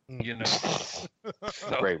 So,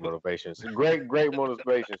 great motivation. Great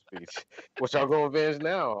motivation speech. What y'all gonna avenge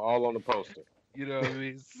now? All on the poster. You know what I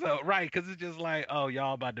mean? So right, because it's just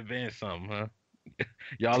y'all about to avenge something, huh?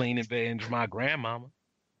 Y'all ain't avenge my grandmama.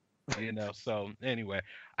 So anyway,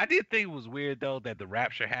 I did think it was weird though that the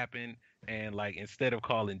rapture happened and like instead of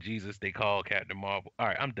calling Jesus, they called Captain Marvel. All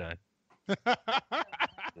right, I'm done.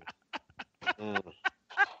 Mm.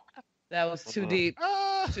 That was too deep.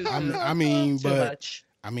 Too I mean, too but much.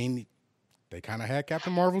 I mean, they kind of had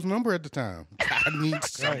Captain Marvel's number at the time. I mean,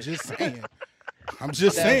 I'm just saying. I'm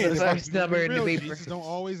just That saying. was If the I'm- first number in the Real, beeper. Jesus don't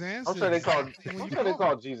always answer. I'm sure they called. When I'm you sure they call.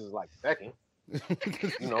 called Jesus like second.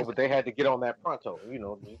 But they had to get on that pronto.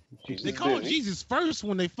 Jesus They called busy. Jesus first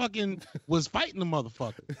when they fucking was fighting the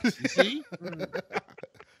motherfucker. You see?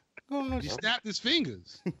 He snapped his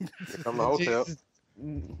fingers. From the hotel. Jesus.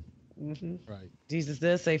 Mhm. Right. Jesus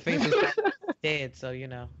does say faith is dead, so you're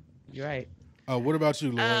right. what about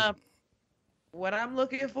you, Lloyd? What I'm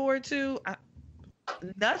looking forward to,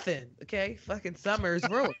 nothing. Okay, fucking summer is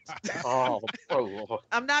ruined. Oh, Lord.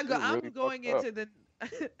 I'm not going. You really I'm going fucked up. into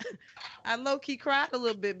the. I low key cried a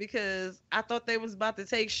little bit because I thought they was about to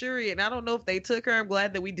take Shuri, and I don't know if they took her. I'm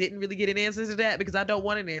glad that we didn't really get an answer to that because I don't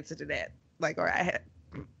want an answer to that. Like, all right,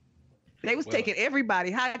 they was taking everybody.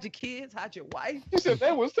 Hide your kids, hide your wife. He said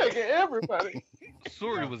they was taking everybody.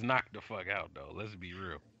 Suri was knocked the fuck out though. Let's be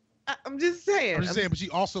real. I'm just saying. I'm just saying, but she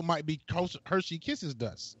also might be Hershey Kisses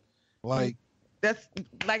dust. Like, That's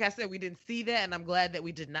like I said, we didn't see that, and I'm glad that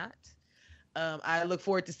we did not. I look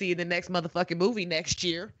forward to seeing the next motherfucking movie next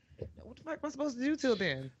year. What the fuck am I supposed to do till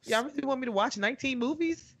then? Y'all really want me to watch 19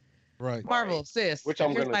 movies? right. Marvel, sis. Which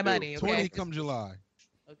I'm here's gonna my do. money. 20 Okay. come July.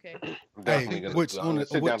 Okay. I'm definitely Hey, gonna, which I'm on gonna the-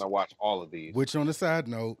 sit which- down and watch all of these. Which, on the side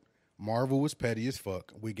note, Marvel was petty as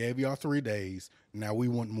fuck. We gave y'all 3 days. Now we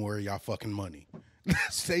want more of y'all fucking money.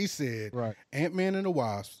 They said, Right. Ant-Man and the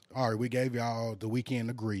Wasp. All right, we gave y'all the weekend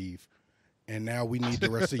to grieve, and now we need the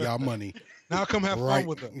rest of y'all money. Now come have Right? fun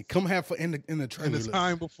with us. Come have fun in the In trailer. the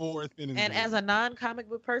time before Infinity And War. as a non-comic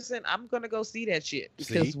book person, I'm gonna go see that shit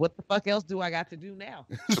because See? what the fuck else do I got to do now?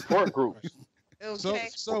 Support groups. Okay.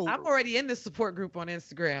 So I'm already in the support group on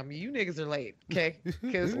Instagram. You niggas are late, okay?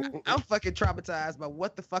 Because I'm fucking traumatized by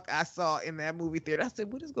what the fuck I saw in that movie theater. I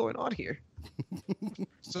said, what is going on here?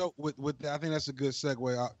 So with that, I think that's a good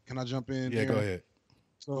segue. Can I jump in? Yeah, go Aaron? ahead.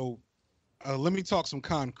 So let me talk some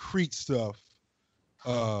concrete stuff.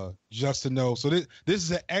 Just to know. So this is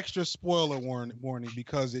an extra spoiler warning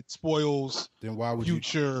because it spoils Then why would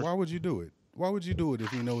future. you? Why would you do it? Why would you do it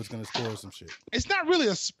if you know it's gonna spoil some shit? It's not really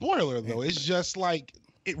a spoiler though. It's just like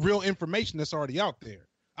real information that's already out there.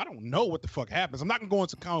 I don't know what the fuck happens. I'm not gonna go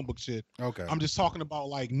into comic book shit. Okay. I'm just talking about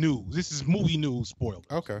like news. This is movie news spoilers.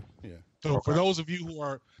 Okay. Yeah. So for those of you who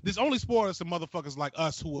are, this only spoilers to motherfuckers like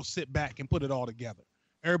us who will sit back and put it all together.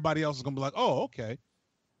 Everybody else is gonna be like, oh, okay.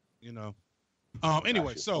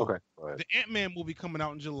 Anyway, so Okay, go ahead. the Ant-Man movie coming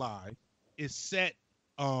out in July is set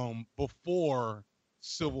before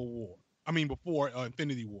Civil War. I mean before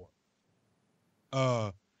Infinity War.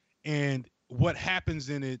 And what happens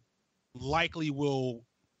in it likely will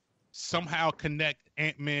somehow connect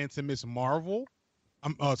Ant-Man to Miss Marvel,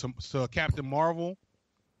 to Captain Marvel.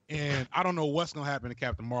 And I don't know what's gonna happen to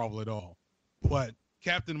Captain Marvel at all. But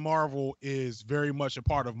Captain Marvel is very much a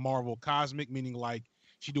part of Marvel Cosmic, meaning like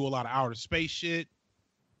she do a lot of outer space shit.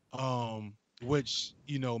 Which,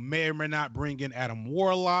 may or may not bring in Adam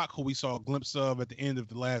Warlock, who we saw a glimpse of at the end of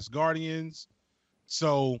The Last Guardians.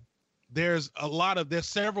 So there's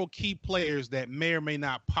several key players that may or may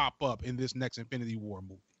not pop up in this next Infinity War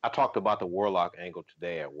movie. I talked about the Warlock angle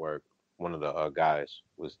today at work. One of the guys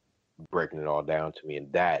was breaking it all down to me,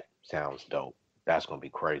 and that sounds dope. That's gonna be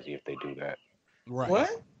crazy if they do that. Right.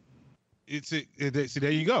 What? See,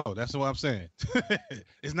 there you go. That's what I'm saying.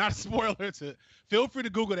 It's not a spoiler. Feel free to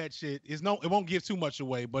Google that shit. It won't give too much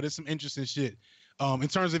away, but it's some interesting shit. In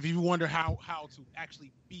terms of if you wonder how to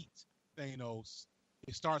actually beat Thanos,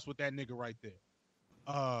 it starts with that nigga right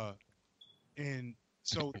there. And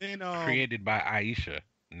so then Created by Aisha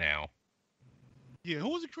now. yeah, who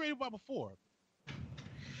was it created by before?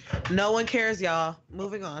 No one cares, y'all.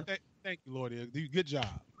 Moving on. Thank you, Lord. Good job.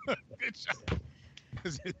 Good job.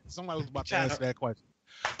 Somebody was about to Trying to- answer that question.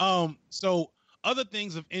 So other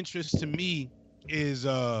things of interest to me is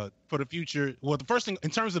for the future. Well, the first thing in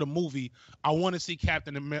terms of the movie, I want to see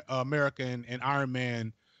Captain America and Iron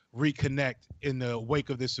Man reconnect in the wake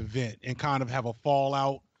of this event and kind of have a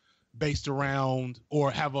fallout based around,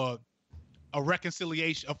 or have a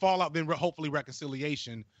reconciliation, a fallout, then hopefully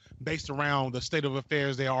reconciliation based around the state of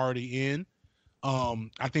affairs they're already in.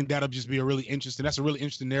 I think that'll just be that's a really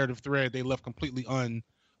interesting narrative thread they left completely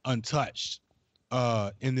untouched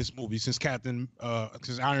in this movie, since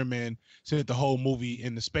Iron Man spent the whole movie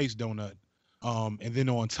in the space donut, and then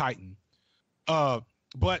on Titan.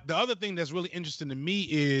 But the other thing that's really interesting to me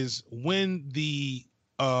is when the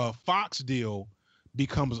Fox deal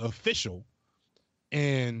becomes official,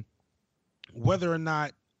 and whether or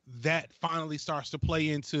not that finally starts to play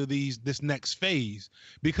into this next phase,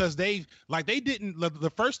 because they didn't,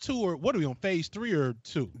 the first two, or what are we on, phase 3 or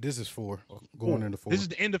 2? This is 4, going into 4. This is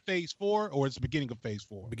the end of phase 4, or it's the beginning of phase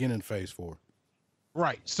 4? Beginning of phase 4.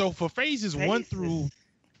 Right. So for phases 1 through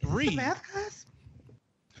 3, The math class?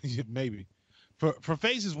 maybe for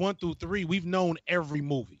phases 1 through 3, we've known every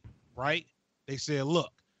movie, right? They said,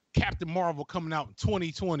 look, Captain Marvel coming out in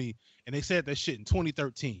 2020, and they said that shit in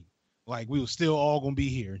 2013. Like, we were still all gonna be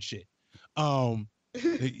here and shit. Not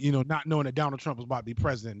knowing that Donald Trump was about to be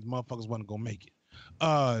president, motherfuckers wasn't gonna make it.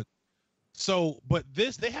 But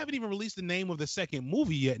they haven't even released the name of the second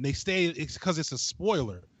movie yet, and they say it's because it's a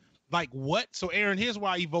spoiler. Like, what? So, Aaron, here's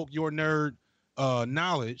why I evoke your nerd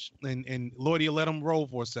knowledge, and Lloyd, you let them roll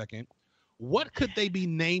for a second. What could they be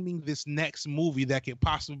naming this next movie that could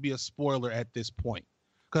possibly be a spoiler at this point?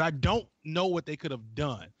 Because I don't know what they could have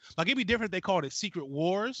done. Like, it'd be different if they called it Secret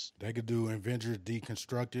Wars. They could do Avengers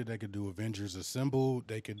Deconstructed. They could do Avengers Assembled.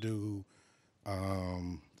 They could do,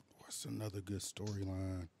 what's another good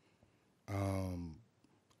storyline?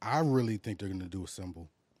 I really think they're going to do Assemble.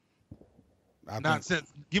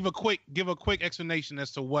 Give a quick explanation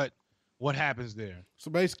as to what happens there. So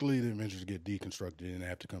basically, the Avengers get deconstructed and they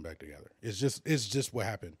have to come back together. It's just what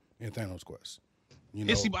happened in Thanos Quest.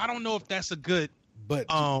 But I don't know if that's a good. But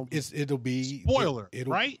it'll be spoiler,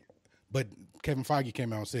 right? But Kevin Feige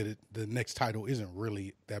came out and said the next title isn't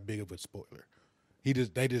really that big of a spoiler. They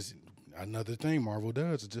just another thing Marvel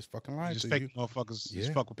does is just fucking lie to you. Motherfuckers. Yeah,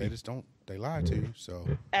 just fuck with they people. just don't. They lie to you. So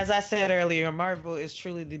As I said earlier, Marvel is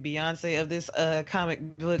truly the Beyonce of this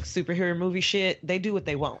comic book superhero movie shit. They do what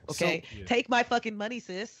they want. Okay, take my fucking money,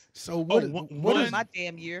 sis. So what is my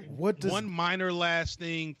damn year? One minor last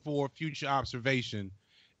thing for future observation.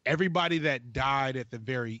 Everybody that died at the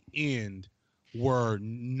very end were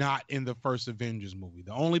not in the first Avengers movie.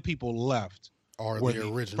 The only people left were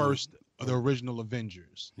the original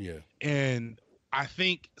Avengers. Yeah. And I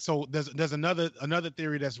think so. There's another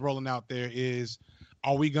theory that's rolling out there is,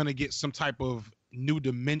 are we gonna get some type of new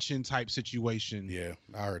dimension type situation? Yeah,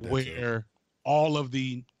 I heard that where all of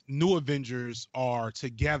the new Avengers are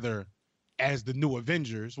together as the new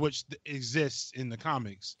Avengers, which exists in the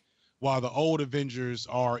comics, while the old Avengers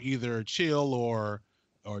are either chill or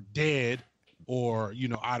dead or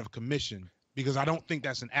out of commission. Because I don't think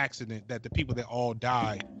that's an accident that the people that all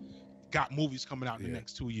died got movies coming out in the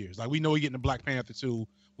next 2 years. Like, we know we're getting the Black Panther 2,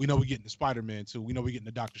 we know we're getting the Spider-Man 2, we know we're getting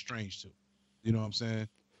the Doctor Strange 2. You know what I'm saying?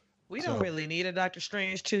 We don't really need a Doctor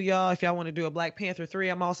Strange 2, y'all. If y'all want to do a Black Panther 3,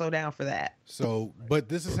 I'm also down for that. So, but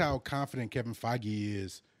this is how confident Kevin Feige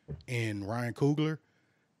is in Ryan Coogler.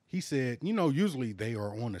 He said, usually they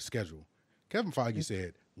are on a schedule. Kevin Feige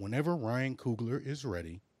said, whenever Ryan Coogler is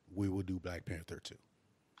ready, we will do Black Panther 2.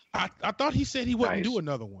 I thought he said he wouldn't do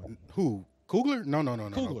another one. Who? Coogler? No.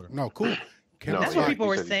 Coogler. No, Cool. That's what people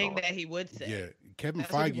were saying that he would say. Yeah, Kevin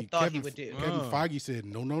That's what Feige people thought he would do. Kevin Feige said,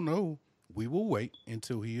 no. We will wait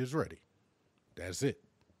until he is ready. That's it.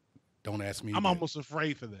 Don't ask me. I'm almost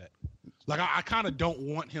afraid for that. Like, I kind of don't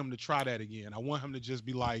want him to try that again. I want him to just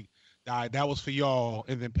be like, that was for y'all,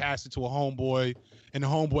 and then pass it to a homeboy, and the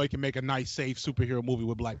homeboy can make a nice, safe superhero movie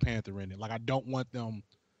with Black Panther in it. Like, I don't want them.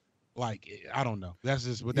 Like, I don't know. That's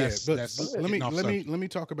just, but that's let me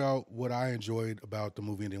talk about what I enjoyed about the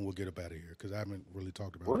movie, and then we'll get up out of here because I haven't really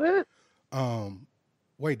talked about it.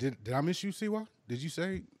 Wait, did I miss you, Siwa? Did you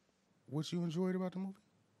say what you enjoyed about the movie?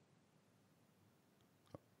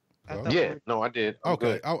 Yeah, no, I did.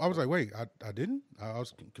 Okay, I was like, wait, I didn't. I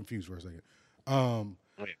was confused for a second.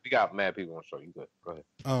 We got mad people on the show. You good? Go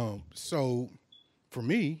ahead. So for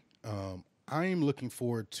me, I am looking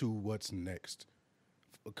forward to what's next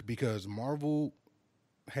because Marvel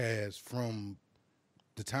has, from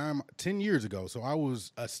the time 10 years ago. So I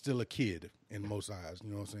was still a kid in most eyes.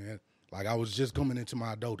 You know what I'm saying? Like, I was just coming into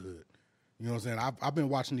my adulthood. You know what I'm saying? I've been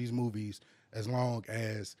watching these movies as long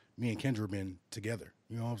as me and Kendra been together.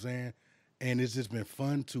 You know what I'm saying? And it's just been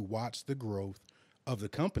fun to watch the growth of the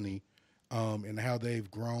company and how they've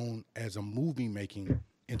grown as a movie-making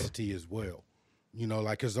entity as well.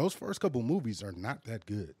 Because those first couple movies are not that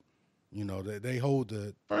good. They hold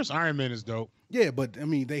the... First Iron Man is dope. Yeah, but,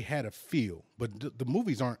 they had a feel. But the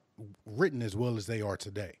movies aren't written as well as they are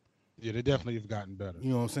today. Yeah, they definitely have gotten better. You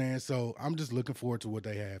know what I'm saying? So I'm just looking forward to what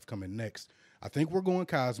they have coming next. I think we're going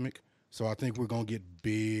cosmic, so I think we're going to get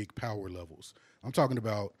big power levels. I'm talking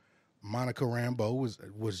about Monica Rambeau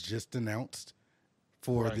was just announced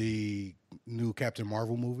for the new Captain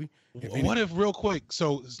Marvel movie. If real quick,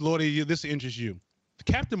 so Lordy, this interests you.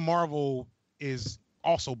 Captain Marvel is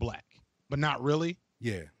also black, but not really.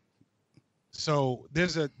 Yeah. So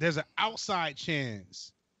there's an outside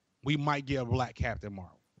chance we might get a black Captain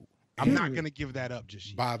Marvel. I'm not gonna give that up just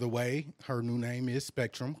yet. By the way, her new name is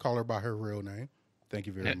Spectrum. Call her by her real name. Thank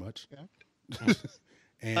you very much. Yeah.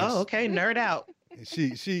 And okay, nerd out.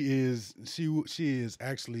 she is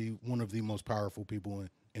actually one of the most powerful people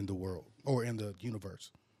in the world or in the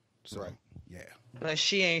universe. So Right. yeah. But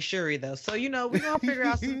she ain't Shuri though. So we're gonna figure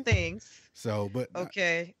out some things. So but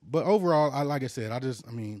Okay. But overall, like I said, I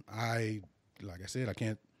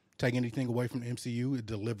can't take anything away from the MCU. It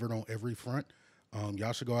delivered on every front.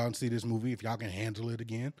 Y'all should go out and see this movie if y'all can handle it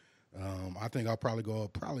again. I think I'll probably go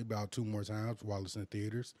about 2 more times while it's in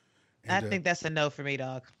theaters. And, I think that's a no for me,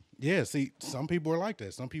 dog. yeah, see, some people are like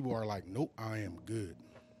that. Some people are like, nope, I am good.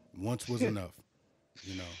 Once was enough,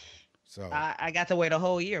 So I got to wait a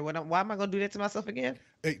whole year. Why am I gonna do that to myself again?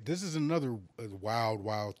 hey, this is another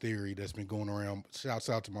wild theory that's been going around. Shouts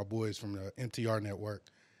out to my boys from the MTR network.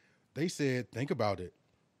 They said, think about it.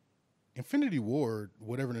 Infinity War,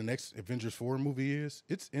 whatever the next Avengers 4 movie is,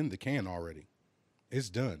 it's in the can already. It's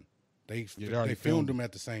done. They filmed them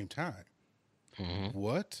at the same time. Mm-hmm.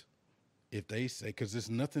 What if they say, because there's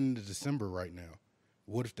nothing in December right now,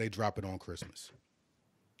 what if they drop it on Christmas?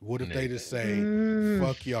 What if they just say,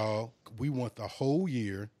 fuck y'all, we want the whole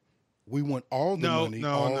year. We want all the money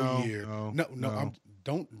all year. No.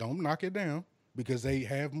 Don't knock it down. Because they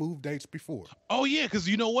have moved dates before. Oh yeah, because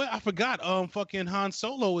you know what? I forgot. Fucking Han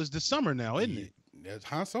Solo is this summer now, isn't it?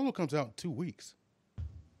 Han Solo comes out in 2 weeks.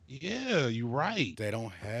 Yeah, you're right. They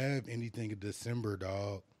don't have anything in December,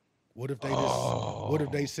 dog. What if they what if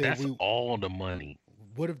they said that's all the money?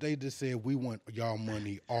 What if they just said we want y'all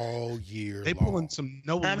money all year? They pulling some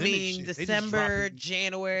no limit shit. December,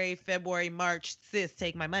 January, February, March. Sis,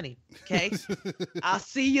 take my money. Okay, I'll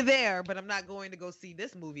see you there, but I'm not going to go see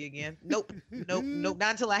this movie again. Nope. Not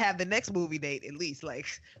until I have the next movie date at least. Like,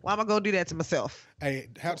 why am I gonna do that to myself? Hey,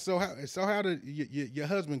 how did your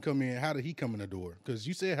husband come in? How did he come in the door? Because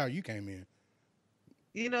you said how you came in.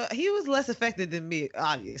 He was less affected than me,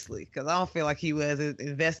 obviously, because I don't feel like he was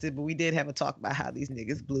invested. But we did have a talk about how these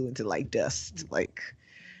niggas blew into like dust, like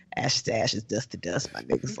ashes to ashes, dust to dust. My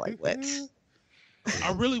niggas like what?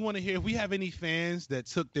 I really want to hear if we have any fans that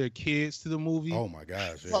took their kids to the movie. Oh my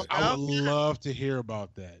gosh! Yeah. I would love to hear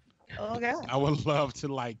about that. Oh god! I would love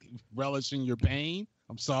to like relish in your pain.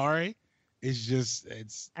 I'm sorry. It's just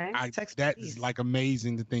that is like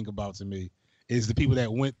amazing to think about to me. Is the people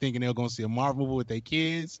that went thinking they were going to see a Marvel movie with their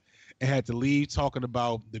kids and had to leave talking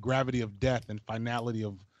about the gravity of death and finality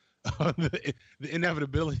of the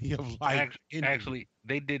inevitability of life. Actually,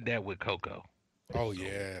 they did that with Coco. Oh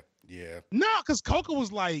yeah. No, because Coco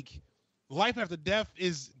was like, life after death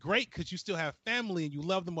is great because you still have family and you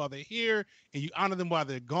love them while they're here and you honor them while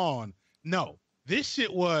they're gone. No, this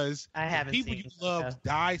shit was people you love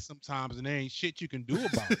die sometimes and there ain't shit you can do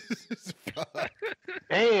about it.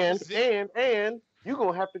 and you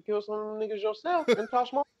gonna have to kill some of them niggas yourself and toss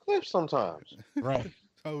them off the cliff sometimes. Right.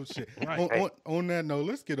 Oh shit. Right. On that note,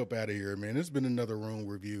 let's get up out of here, man. It's been another Room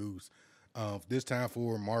Reviews. This time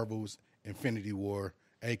for Marvel's Infinity War,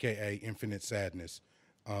 aka Infinite Sadness.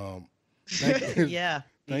 Thank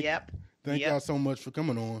y'all so much for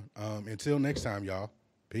coming on. Until next time, y'all.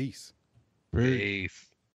 Peace. Peace.